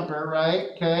bungee jumper, right,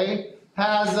 okay,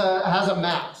 has a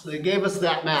mass. They gave us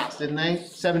that mass, didn't they?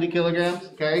 70 kilograms,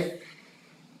 okay?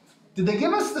 Did they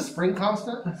give us the spring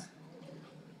constant?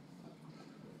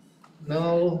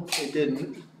 No, they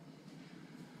didn't.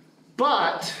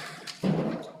 But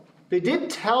they did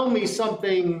tell me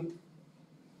something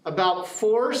about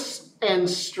force and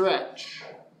stretch.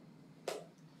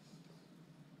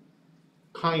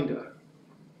 Kinda.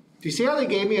 Do you see how they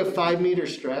gave me a 5-meter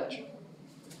stretch?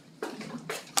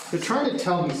 They're trying to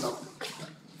tell me something.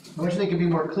 I wish they could be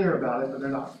more clear about it, but they're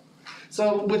not.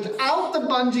 So without the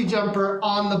bungee jumper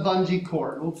on the bungee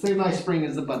cord, let's say my spring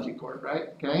is the bungee cord, right?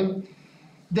 Okay.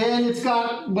 Then it's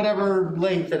got whatever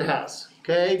length it has,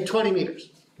 okay? 20 meters,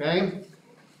 okay?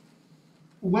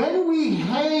 When we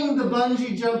hang the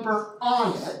bungee jumper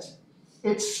on it,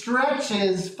 it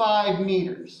stretches 5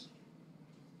 meters.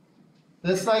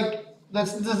 That's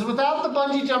without the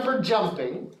bungee jumper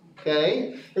jumping,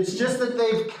 okay? It's just that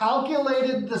they've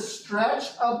calculated the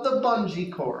stretch of the bungee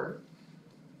cord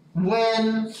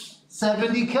when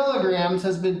 70 kilograms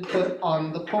has been put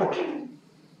on the cord.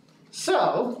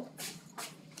 So,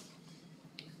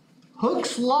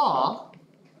 Hooke's law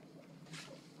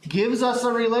gives us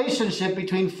a relationship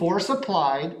between force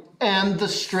applied and the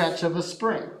stretch of a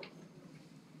spring.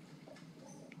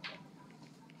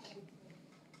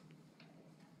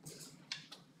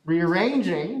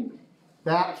 Rearranging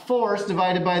that force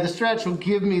divided by the stretch will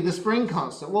give me the spring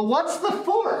constant. Well, what's the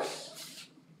force?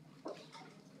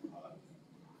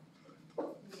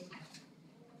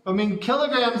 I mean,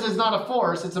 kilograms is not a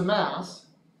force, it's a mass.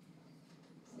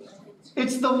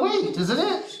 It's the weight, isn't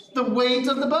it? The weight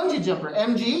of the bungee jumper,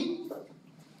 mg.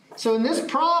 So in this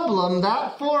problem,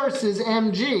 that force is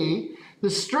mg. The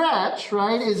stretch,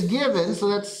 right, is given, so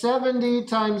that's 70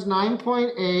 times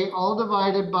 9.8 all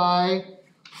divided by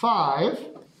 5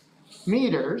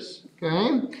 meters,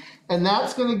 okay? And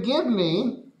that's going to give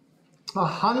me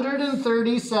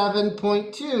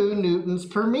 137.2 newtons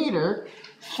per meter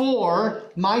for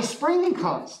my spring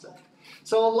constant.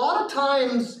 So a lot of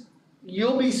times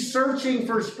you'll be searching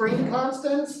for spring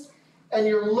constants and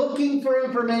you're looking for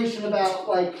information about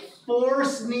like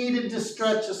force needed to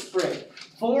stretch a spring,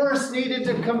 force needed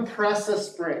to compress a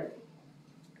spring,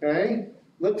 okay?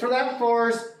 Look for that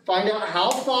force, find out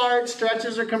how far it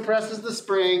stretches or compresses the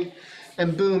spring,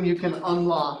 and boom, you can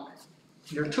unlock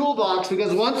your toolbox,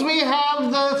 because once we have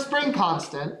the spring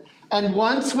constant, And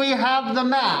once we have the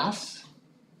mass,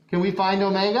 can we find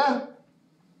omega?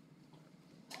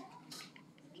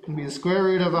 It's going to be the square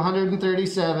root of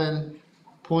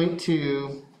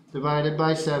 137.2 divided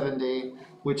by 70,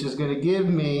 which is going to give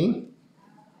me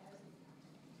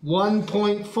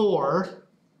 1.4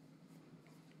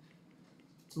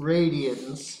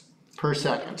 radians per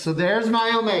second. So there's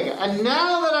my omega. And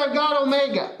now that I've got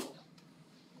omega,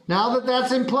 now that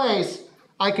that's in place,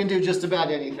 I can do just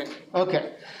about anything.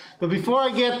 Okay, but before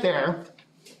I get there,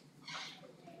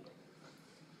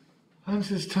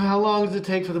 how long does it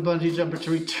take for the bungee jumper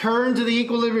to return to the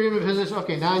equilibrium position?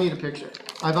 Okay, now I need a picture.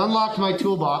 I've unlocked my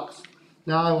toolbox.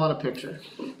 Now I want a picture.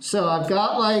 So I've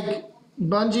got like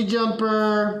bungee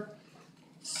jumper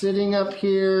sitting up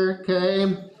here,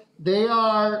 okay?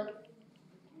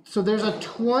 So there's a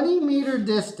 20-meter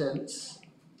distance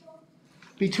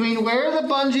between where the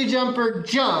bungee jumper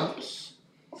jumps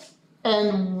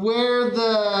and where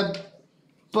the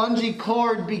bungee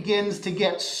cord begins to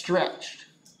get stretched.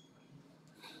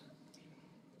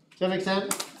 Does that make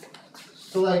sense?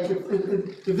 So like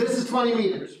if this is 20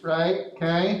 meters, right,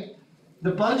 okay?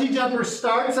 The bungee jumper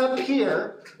starts up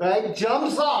here, right,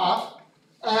 jumps off,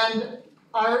 and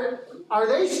are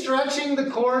they stretching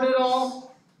the cord at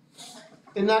all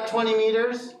in that 20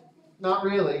 meters? Not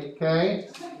really, okay?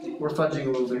 We're fudging a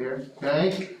little bit here,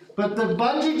 okay? But the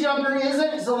bungee jumper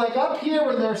isn't, so like up here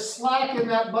when they're slacking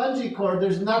that bungee cord,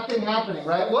 there's nothing happening,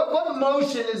 right? What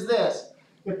motion is this?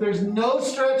 If there's no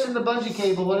stretch in the bungee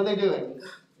cable, what are they doing?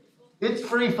 It's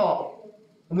free fall.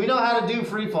 And we know how to do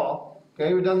free fall,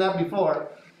 okay? We've done that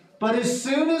before. But as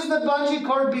soon as the bungee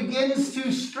cord begins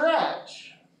to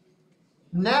stretch,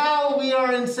 now we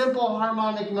are in simple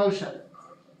harmonic motion.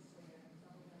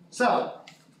 So,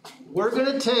 we're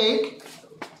going to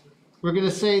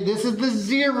say this is the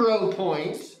 0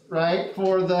 point, right,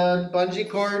 for the bungee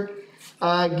cord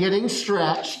getting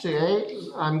stretched, okay?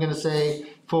 I'm going to say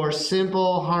for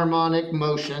simple harmonic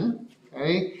motion,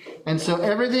 okay? And so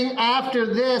everything after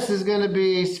this is going to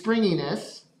be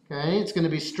springiness, okay? It's going to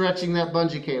be stretching that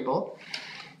bungee cable.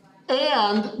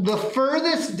 And the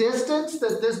furthest distance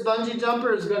that this bungee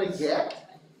jumper is going to get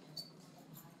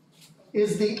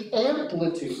is the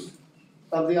amplitude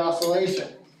of the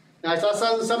oscillation. Now I saw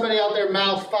somebody out there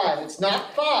mouth 5. It's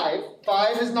not 5.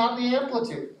 5 is not the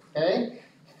amplitude, okay?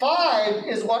 5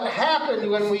 is what happened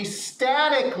when we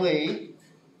statically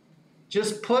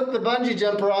just put the bungee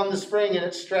jumper on the spring and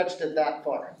it stretched it that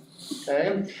far,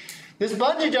 okay? This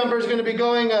bungee jumper is going to be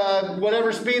going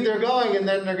whatever speed they're going, and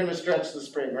then they're going to stretch the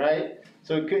spring, right?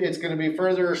 So it's going to be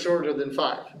further or shorter than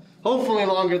 5. Hopefully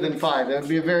longer than 5. That would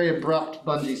be a very abrupt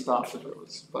bungee stop if it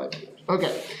was 5 meters.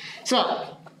 Okay,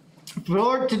 so in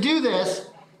order to do this,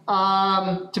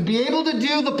 to be able to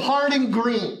do the part in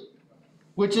green,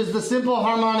 which is the simple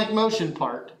harmonic motion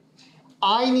part,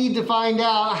 I need to find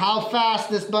out how fast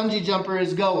this bungee jumper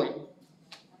is going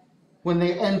when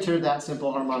they enter that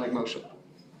simple harmonic motion.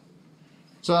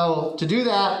 So to do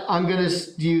that, I'm going to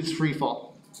use free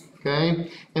fall, okay?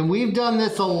 And we've done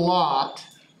this a lot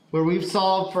where we've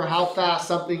solved for how fast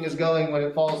something is going when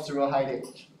it falls through a height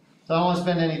H. So I don't want to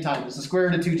spend any time. It's the square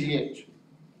root of 2gh.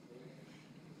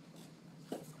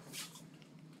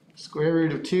 Square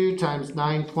root of 2 times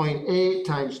 9.8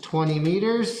 times 20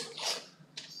 meters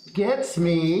gets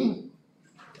me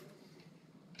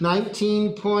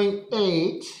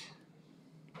 19.8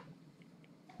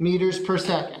 meters per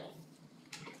second.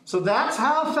 So that's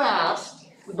how fast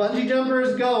the bungee jumper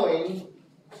is going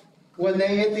when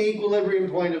they hit the equilibrium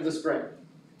point of the spring.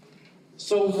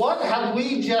 So what have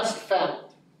we just found?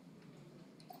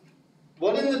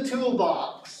 What in the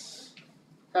toolbox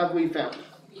have we found?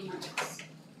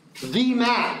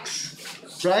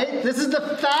 Vmax, right? This is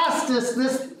the fastest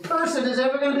this person is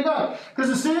ever going to be going.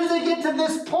 Because as soon as they get to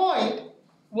this point,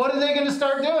 what are they going to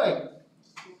start doing?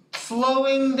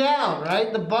 Slowing down,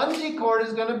 right? The bungee cord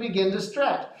is going to begin to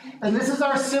stretch. And this is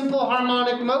our simple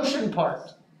harmonic motion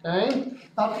part, okay?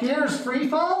 Up here is free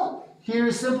fall. Here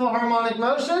is simple harmonic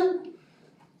motion.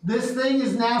 This thing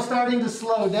is now starting to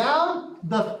slow down.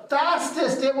 The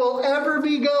fastest it will ever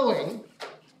be going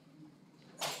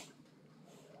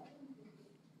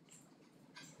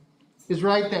is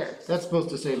right there. That's supposed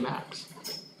to say max.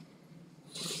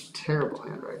 Terrible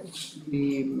handwriting.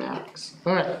 Vmax.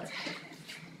 All right.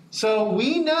 So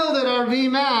we know that our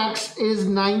Vmax is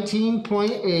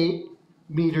 19.8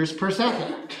 meters per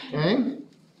second. Okay?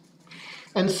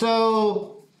 And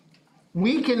so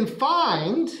we can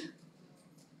find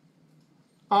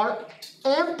our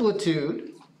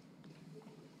amplitude,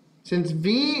 since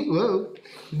Vmax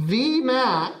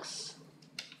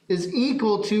is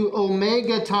equal to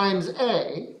omega times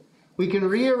A, we can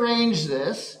rearrange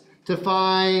this to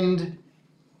find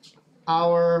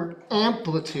our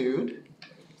amplitude.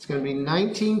 It's going to be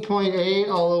 19.8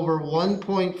 all over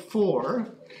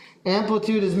 1.4.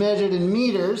 Amplitude is measured in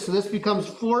meters, so this becomes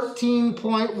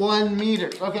 14.1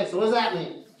 meters. Okay, so what does that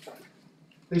mean?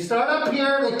 They start up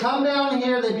here, they come down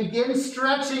here, they begin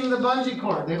stretching the bungee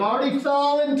cord. They've already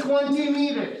fallen 20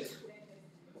 meters.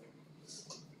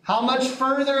 How much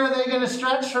further are they going to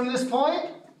stretch from this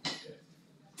point?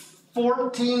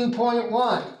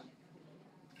 14.1.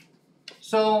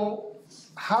 So,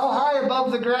 how high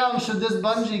above the ground should this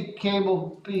bungee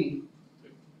cable be?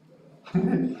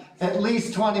 At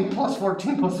least 20 plus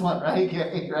 14 plus 1, right?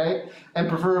 Okay, right? And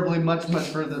preferably much, much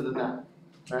further than that,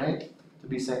 right? To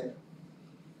be safe.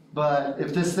 But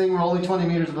if this thing were only 20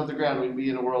 meters above the ground, we'd be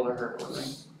in a world of hurt,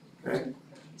 wouldn't we? Right?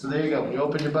 So there you go. When you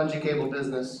open your bungee cable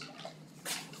business,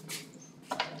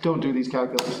 don't do these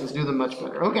calculations. Do them much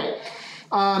better. Okay.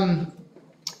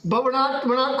 But we're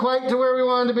not quite to where we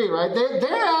wanted to be, right?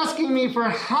 They're asking me for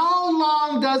how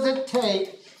long does it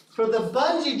take for the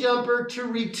bungee jumper to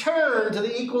return to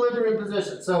the equilibrium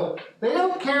position. So they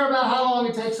don't care about how long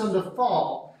it takes them to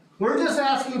fall. We're just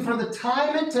asking for the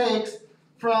time it takes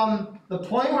from the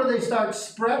point where they start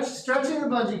stretching the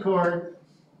bungee cord,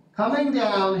 coming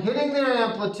down, hitting their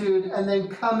amplitude, and then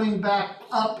coming back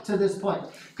up to this point.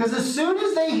 Because as soon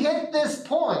as they hit this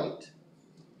point,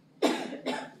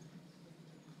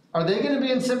 are they going to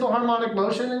be in simple harmonic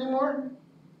motion anymore?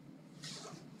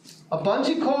 A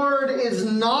bungee cord is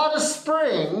not a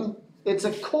spring, it's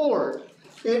a cord.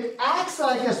 It acts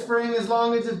like a spring as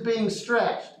long as it's being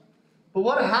stretched. But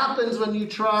what happens when you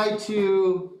try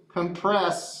to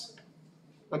compress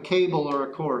a cable or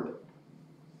a cord?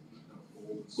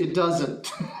 It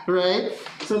doesn't, right?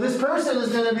 So this person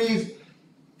is going to be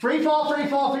free fall, free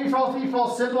fall, free fall, free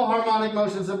fall, simple harmonic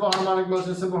motion, simple harmonic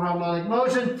motion, simple harmonic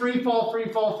motion, free fall, free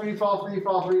fall, free fall, free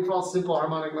fall, free fall, simple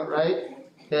harmonic motion, right?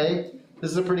 Okay?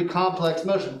 This is a pretty complex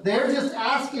motion. They're just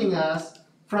asking us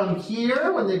from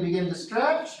here, when they begin to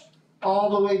stretch, all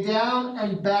the way down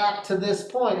and back to this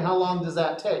point. How long does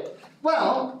that take?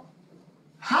 Well,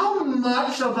 how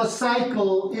much of a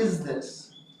cycle is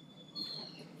this?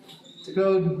 To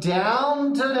go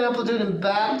down to an amplitude and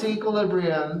back to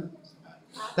equilibrium,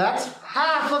 that's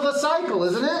half of a cycle,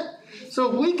 isn't it?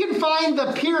 So if we can find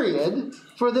the period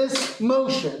for this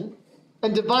motion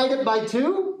and divide it by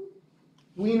 2,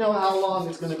 we know how long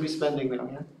it's going to be spending there.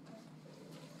 Yeah?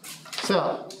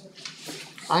 So,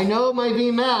 I know my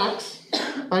Vmax,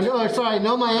 I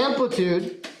know my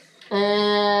amplitude,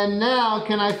 and now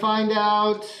can I find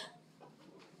out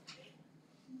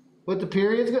what the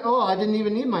period's going to, oh, I didn't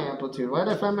even need my amplitude. Why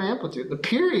did I find my amplitude? The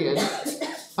period,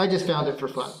 I just found it for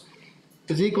fun,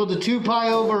 is equal to 2 pi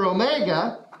over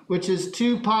omega, which is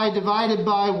 2 pi divided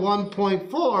by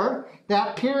 1.4.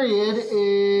 That period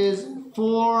is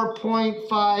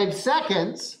 4.5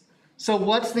 seconds. So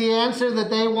what's the answer that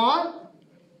they want?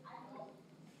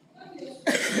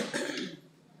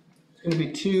 It's going to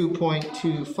be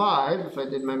 2.25, if I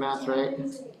did my math right,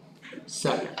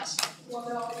 seconds.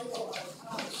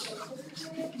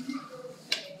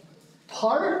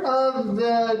 Part of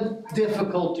the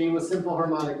difficulty with simple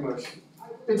harmonic motion,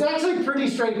 it's actually pretty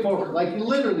straightforward. Like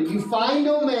literally, you find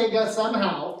omega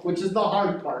somehow, which is the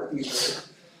hard part usually.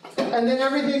 And then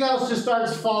everything else just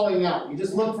starts falling out. You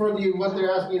just look for what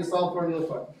they're asking you to solve for and you look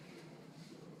for it.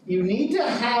 You need to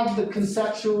have the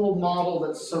conceptual model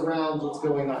that surrounds what's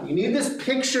going on. You need this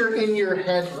picture in your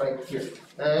head right here,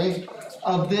 okay,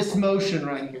 of this motion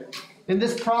right here. In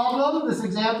this problem, this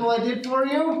example I did for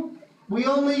you, we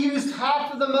only used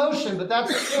half of the motion, but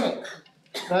that's okay,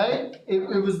 right?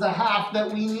 It was the half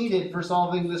that we needed for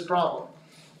solving this problem.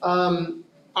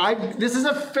 This is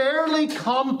a fairly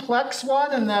complex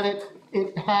one in that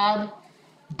it had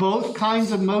both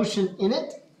kinds of motion in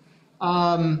it.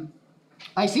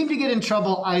 I seem to get in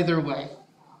trouble either way.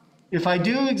 If I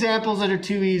do examples that are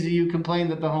too easy, you complain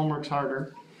that the homework's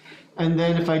harder. And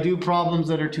then if I do problems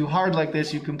that are too hard like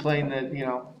this, you complain that,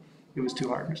 it was too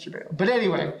hard, Mr. Bale. But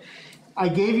anyway, I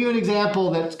gave you an example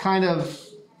that's kind of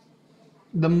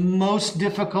the most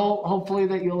difficult, hopefully,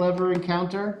 that you'll ever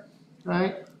encounter,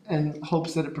 right? And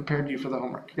hopes that it prepared you for the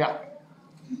homework. Yeah?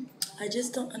 I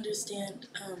just don't understand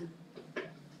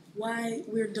why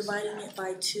we're dividing it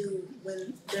by 2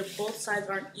 when both sides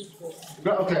aren't equal.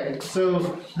 Okay,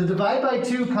 so the divide by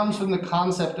 2 comes from the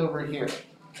concept over here.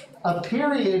 A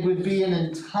period would be an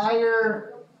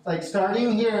entire, like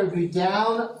starting here, it would be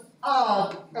down,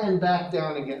 up, and back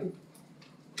down again.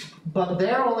 But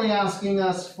they're only asking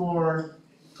us for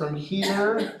from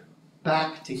here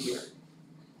back to here.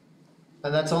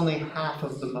 And that's only half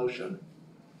of the motion.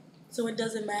 So it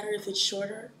doesn't matter if it's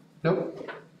shorter? Nope.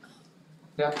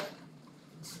 Yeah.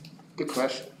 Good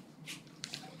question.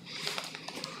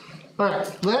 All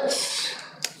right, let's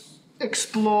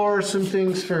explore some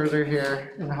things further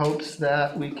here in hopes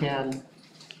that we can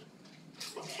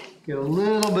get a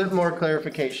little bit more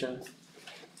clarification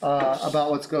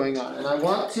about what's going on. And I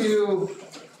want to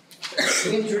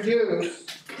introduce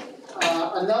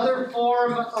another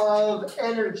form of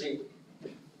energy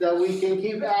that we can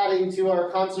keep adding to our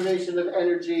conservation of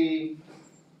energy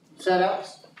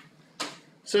setups.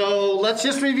 So let's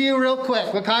just review real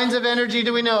quick. What kinds of energy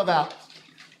do we know about?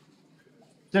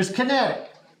 There's kinetic.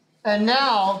 And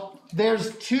now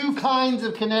there's two kinds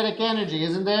of kinetic energy,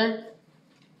 isn't there?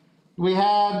 We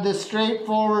have the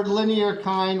straightforward linear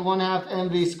kind, 1/2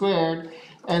 mv squared.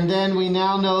 And then we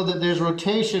now know that there's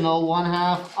rotational,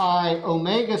 1/2 I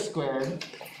omega squared.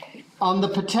 On the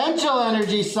potential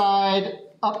energy side,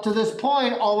 up to this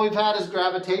point, all we've had is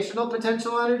gravitational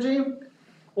potential energy.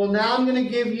 Well, now I'm going to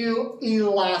give you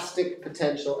elastic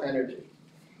potential energy.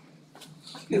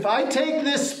 If I take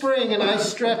this spring and I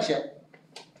stretch it,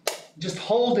 just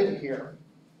hold it here,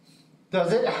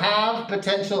 does it have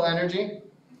potential energy?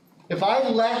 If I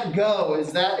let go, is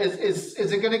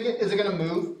it going to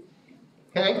move?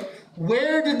 Okay.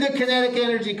 Where did the kinetic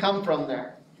energy come from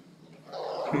there?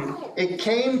 It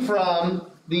came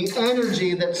from the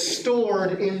energy that's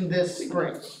stored in this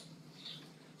spring.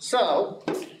 So,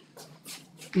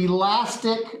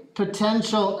 elastic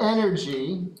potential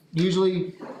energy,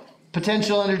 usually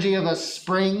potential energy of a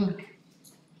spring,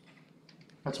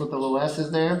 that's what the little s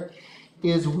is there,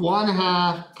 is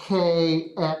 1/2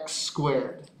 kx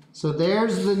squared. So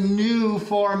there's the new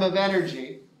form of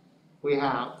energy we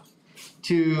have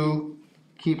to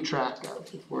keep track of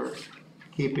if we're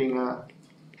keeping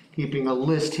a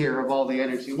list here of all the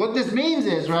energy. What this means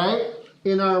is, right,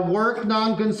 in our work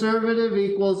non-conservative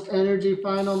equals energy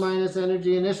final minus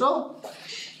energy initial,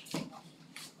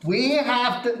 we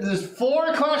have to, there's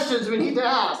 4 questions we need to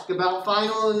ask about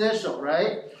final and initial,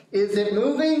 right? Is it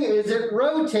moving? Is it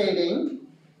rotating?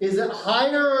 Is it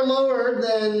higher or lower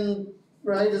than,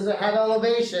 right? Does it have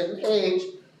elevation, age?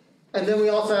 And then we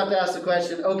also have to ask the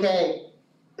question, okay,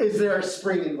 is there a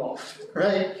spring involved,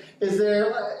 right? Is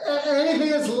there anything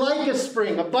that's like a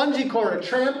spring, a bungee cord, a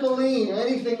trampoline,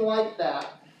 anything like that,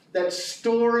 that's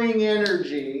storing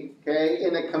energy, okay,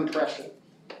 in a compression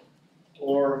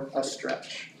or a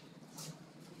stretch?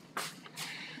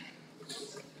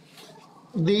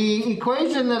 The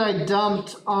equation that I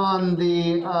dumped on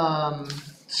the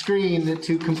screen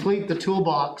to complete the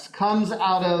toolbox comes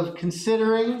out of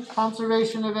considering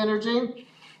conservation of energy.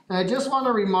 And I just want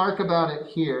to remark about it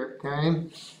here, okay?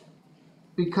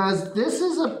 Because this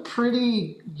is a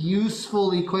pretty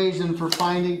useful equation for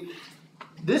finding.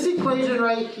 This equation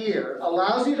right here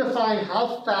allows you to find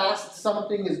how fast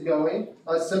something is going,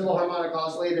 a simple harmonic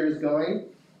oscillator is going,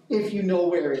 if you know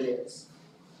where it is.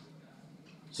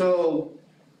 So,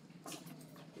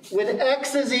 when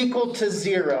x is equal to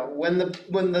 0, when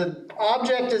the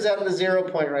object is at the 0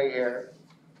 point right here,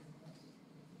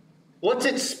 what's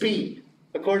its speed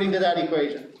according to that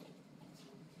equation?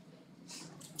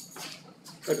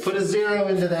 I put a 0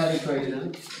 into that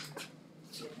equation.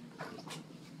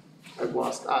 I've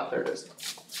lost, there it is.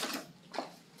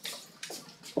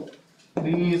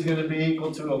 B is going to be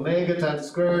equal to omega times the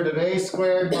square root of a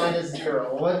squared minus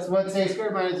 0. What's a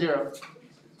squared minus 0?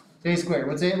 A squared.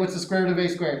 What's the square root of a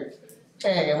squared?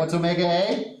 A. And what's omega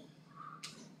a?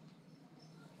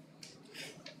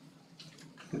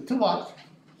 Good to watch.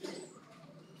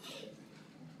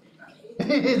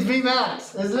 It's V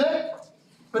max, isn't it?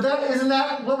 But isn't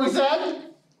that what we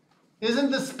said? Isn't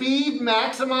the speed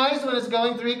maximized when it's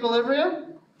going through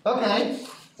equilibrium? Okay.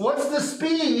 What's the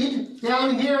speed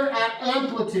down here at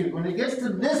amplitude? When it gets to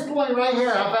this point right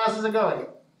here, how fast is it going?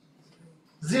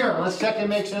 0. Let's check and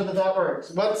make sure that that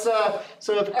works.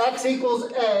 So if x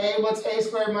equals a, what's a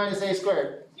squared minus a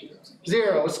squared?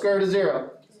 0. What's square root of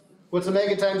 0? What's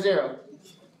omega times 0?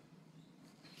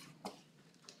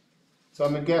 So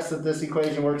I'm going to guess that this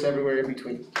equation works everywhere in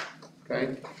between.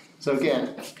 Okay? So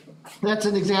again, that's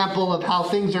an example of how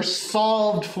things are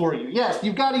solved for you. Yes,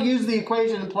 you've got to use the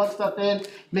equation and plug stuff in,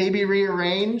 maybe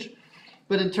rearrange.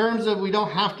 But in terms of we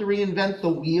don't have to reinvent the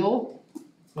wheel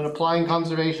when applying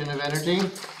conservation of energy,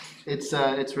 it's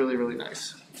really, really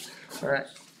nice. All right.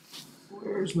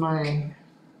 Where's my...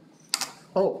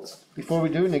 Oh, before we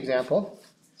do an example,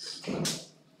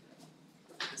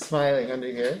 smiling under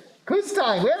here. Quiz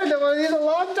time. We haven't done one of these in a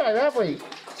long time, have we?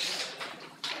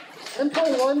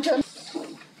 10.1, 10.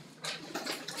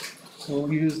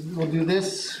 We'll do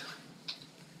this.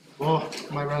 Oh,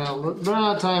 might run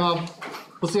out of time.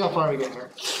 We'll see how far we get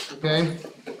here. Okay.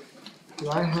 Do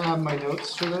I have my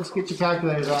notes for this? Get your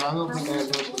calculators out. I don't think I have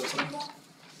notes for this one.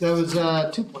 That was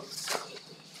 2 points.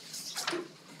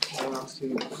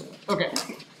 Okay.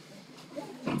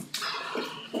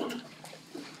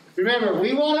 Remember,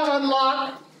 we want to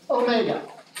unlock omega.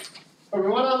 Or we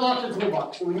want to unlock the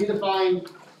toolbox, so we need to find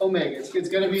omega. It's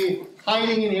going to be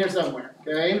hiding in here somewhere,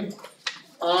 okay?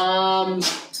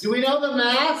 Do we know the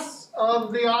mass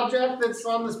of the object that's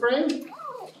on the spring?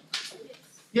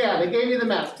 Yeah, they gave me the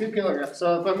mass, 2 kilograms.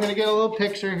 So if I'm going to get a little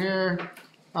picture here,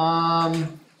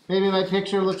 maybe my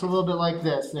picture looks a little bit like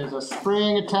this. There's a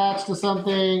spring attached to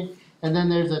something, and then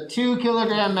there's a 2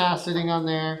 kilogram mass sitting on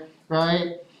there,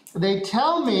 right? They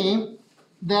tell me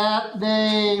that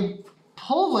they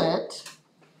pull it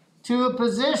to a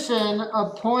position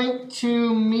of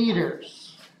 0.2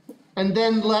 meters and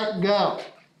then let go.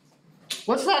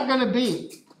 What's that going to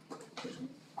be?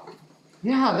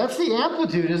 Yeah, that's the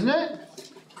amplitude, isn't it?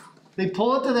 They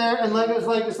pull it to there and let it,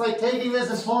 it's like taking this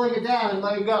and pulling it down and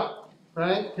letting go,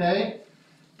 right? Okay.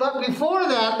 But before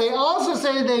that, they also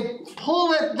say they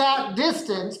pull it that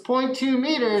distance, 0.2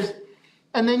 meters,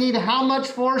 and they need how much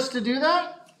force to do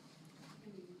that?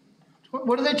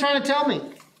 What are they trying to tell me?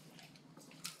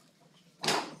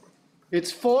 It's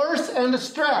force and a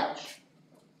stretch.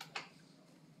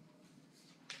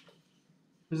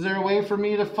 Is there a way for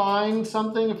me to find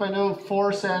something if I know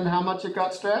force and how much it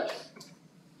got stretched?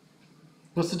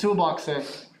 What's the toolbox say?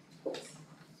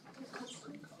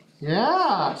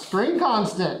 Yeah, spring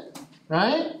constant,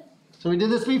 right? So we did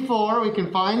this before. We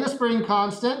can find the spring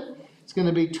constant. It's going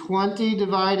to be 20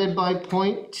 divided by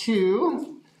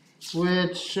 0.2,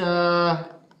 which,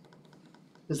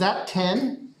 is that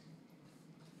 10?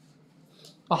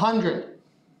 100.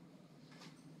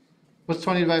 What's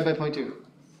 20 divided by 0.2?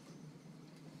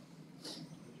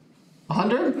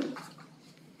 100?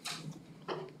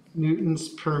 Newtons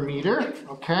per meter,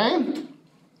 okay.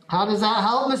 How does that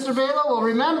help, Mr. Balogh? Well,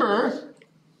 remember,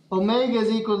 omega is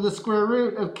equal to the square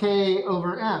root of k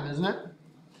over m, isn't it?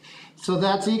 So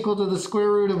that's equal to the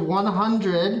square root of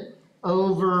 100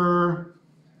 over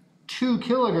 2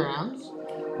 kilograms,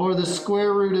 or the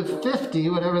square root of 50,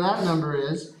 whatever that number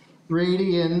is,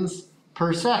 radians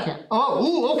per second. Oh,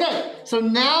 ooh, okay. So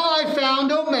now I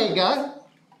found omega.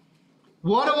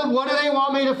 What do they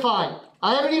want me to find?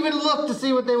 I haven't even looked to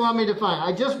see what they want me to find.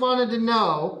 I just wanted to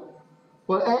know.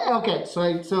 Well, okay,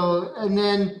 and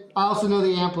then I also know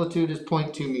the amplitude is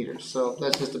 0.2 meters. So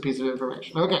that's just a piece of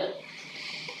information. Okay.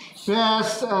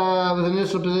 Yes, with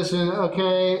initial position.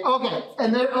 Okay.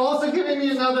 And they're also giving me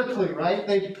another clue, right?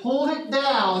 They pulled it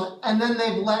down and then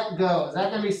they've let go. Is that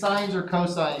going to be sines or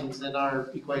cosines in our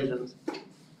equations?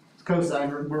 It's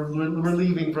cosine. We're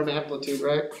leaving from amplitude,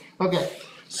 right? Okay.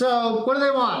 So what do they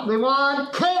want? They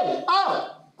want K.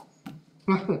 Oh!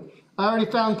 I already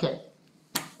found K.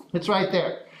 It's right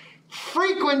there.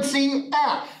 Frequency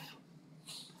F.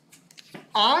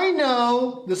 I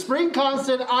know the spring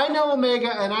constant, I know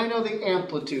omega, and I know the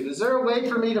amplitude. Is there a way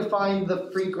for me to find the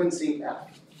frequency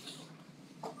F?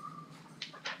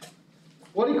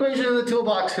 What equation in the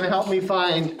toolbox can help me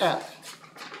find F?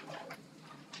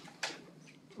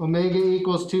 Omega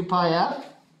equals 2 pi F.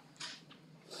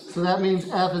 So that means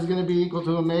F is going to be equal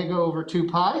to omega over 2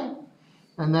 pi.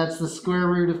 And that's the square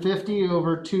root of 50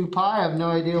 over 2 pi. I have no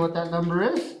idea what that number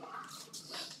is.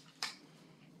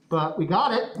 But we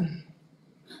got it.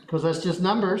 Because that's just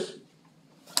numbers.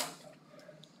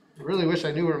 I really wish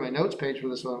I knew where my notes page for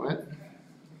this one went.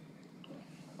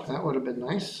 That would have been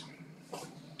nice.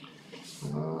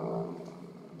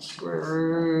 Square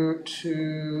root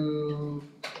 2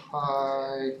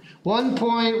 pi.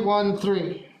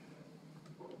 1.13.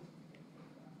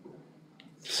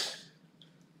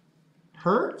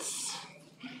 Hertz.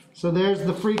 So there's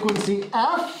the frequency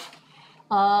F.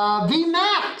 V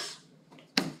max.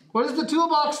 What does the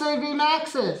toolbox say V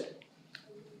max is?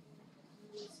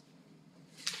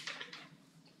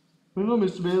 I don't know,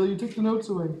 Mr. Balogh, you took the notes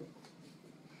away.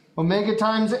 Omega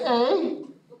times A,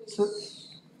 so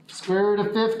square root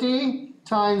of 50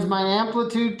 times my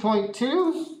amplitude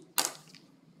 0.2.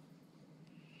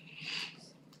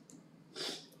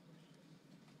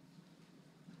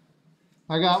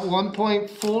 I got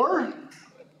 1.4.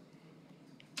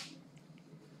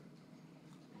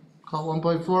 Call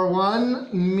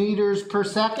 1.41 meters per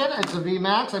second. It's a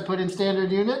Vmax. I put in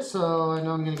standard units, so I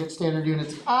know I'm going to get standard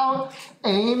units out.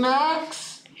 A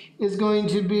max is going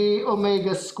to be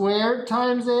omega squared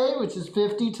times A, which is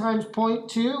 50 times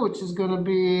 0.2, which is going to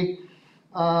be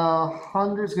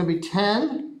 100. It's going to be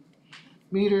 10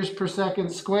 meters per second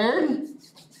squared.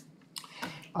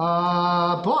 Boy,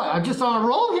 I'm just on a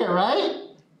roll here, right?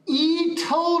 E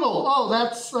total, oh,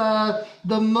 that's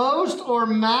the most or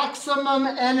maximum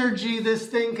energy this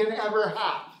thing can ever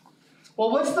have.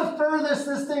 Well, what's the furthest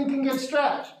this thing can get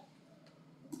stretched?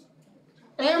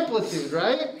 Amplitude,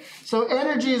 right? So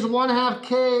energy is 1/2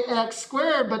 kx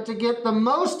squared, but to get the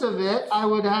most of it, I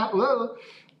would have,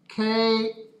 ka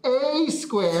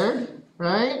squared,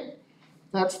 right?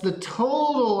 That's the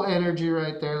total energy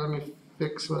right there. Let me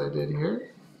fix what I did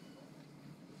here.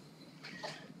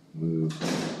 Move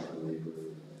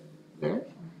there.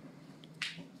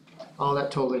 Oh,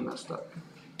 that totally messed up.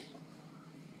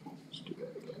 Let's do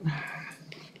that again.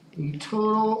 The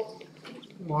total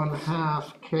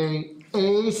 1/2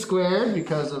 ka squared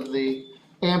because of the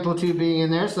amplitude being in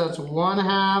there. So that's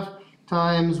 1/2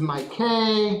 times my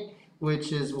k,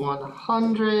 which is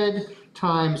 100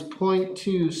 times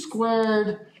 0.2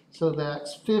 squared. So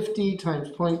that's 50 times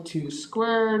 0.2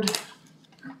 squared.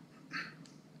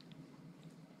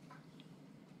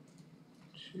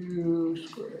 2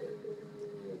 squared.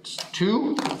 It's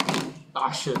 2.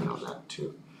 I should have known that,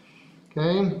 2.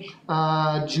 Okay.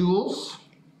 Joules.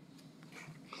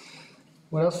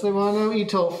 What else do they want to know?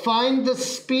 ETOL. Find the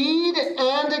speed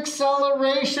and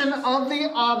acceleration of the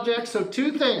object. So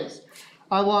 2 things.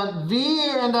 I want V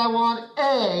and I want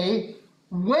A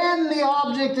when the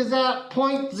object is at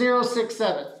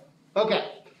 0.067. Okay.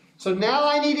 So now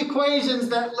I need equations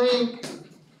that link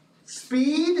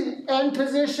speed and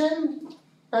position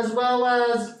as well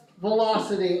as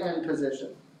velocity and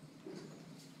position.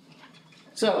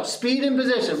 So speed and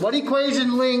position. What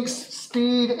equation links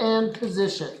speed and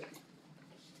position?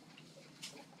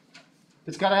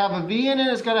 It's got to have a V in it,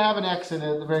 it's got to have an X in it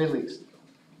at the very least.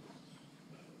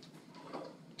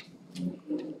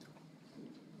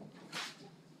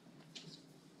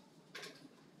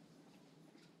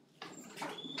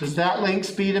 Does that link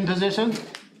speed and position?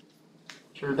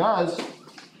 Sure does.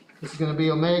 This is going to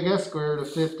be omega square root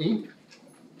of 50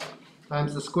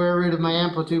 times the square root of my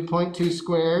amplitude, 0.2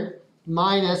 squared,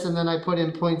 minus, and then I put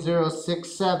in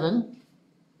 0.067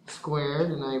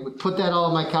 squared, and I would put that all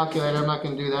in my calculator. I'm not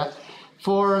going to do that.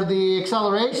 For the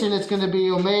acceleration, it's going to be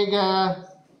omega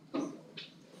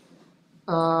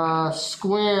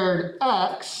squared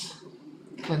x,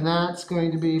 and that's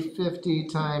going to be 50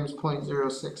 times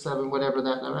 0.067, whatever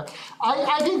that number.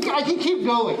 I can keep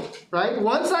going, right?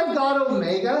 Once I've got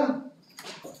omega,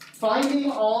 finding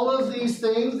all of these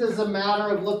things is a matter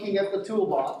of looking at the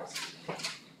toolbox,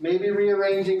 maybe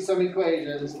rearranging some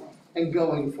equations and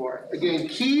going for it. Again,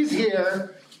 keys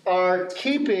here are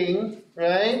keeping,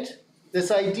 right, this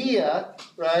idea,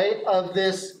 right, of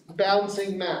this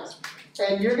bouncing mass.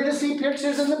 And you're going to see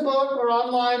pictures in the book or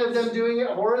online of them doing it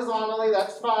horizontally.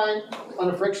 That's fine. On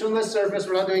a frictionless surface.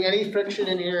 We're not doing any friction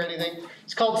in here or anything.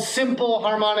 It's called simple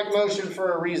harmonic motion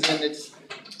for a reason. It's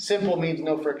simple means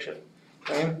no friction.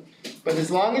 Okay? But as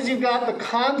long as you've got the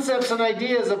concepts and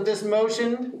ideas of this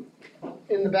motion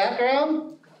in the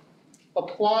background,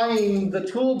 applying the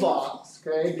toolbox,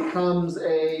 okay, becomes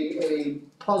a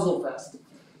puzzle fest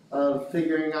of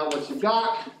figuring out what you've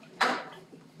got,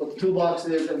 what the toolbox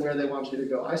is, and where they want you to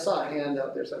go. I saw a hand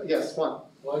out there. So yes, one.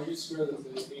 Why did you square the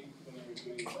 50 when you were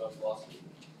doing velocity?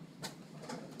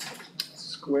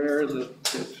 Square the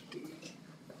 50.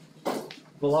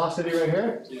 Velocity right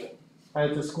here? Yeah. I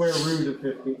had the square root of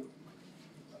 50.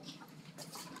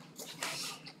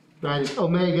 Right,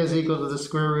 omega is equal to the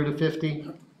square root of 50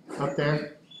 up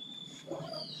there.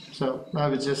 So I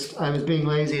was being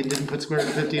lazy and didn't put square root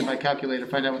of 50 in my calculator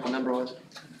to find out what the number was.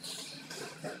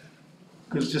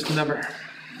 It was just a number.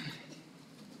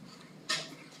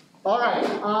 All right,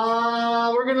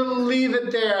 we're going to leave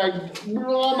it there. We're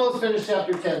almost finished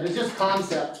chapter 10. There's just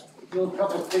concept. A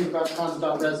couple of things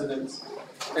about resonance.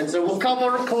 And so we'll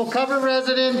cover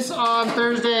resonance on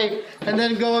Thursday and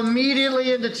then go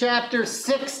immediately into chapter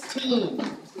 16.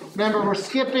 Remember, we're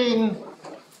skipping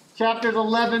chapters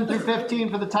 11 through 15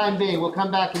 for the time being. We'll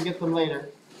come back and get them later.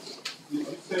 Did you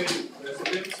say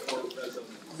resonance or resonance?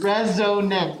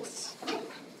 Resonance.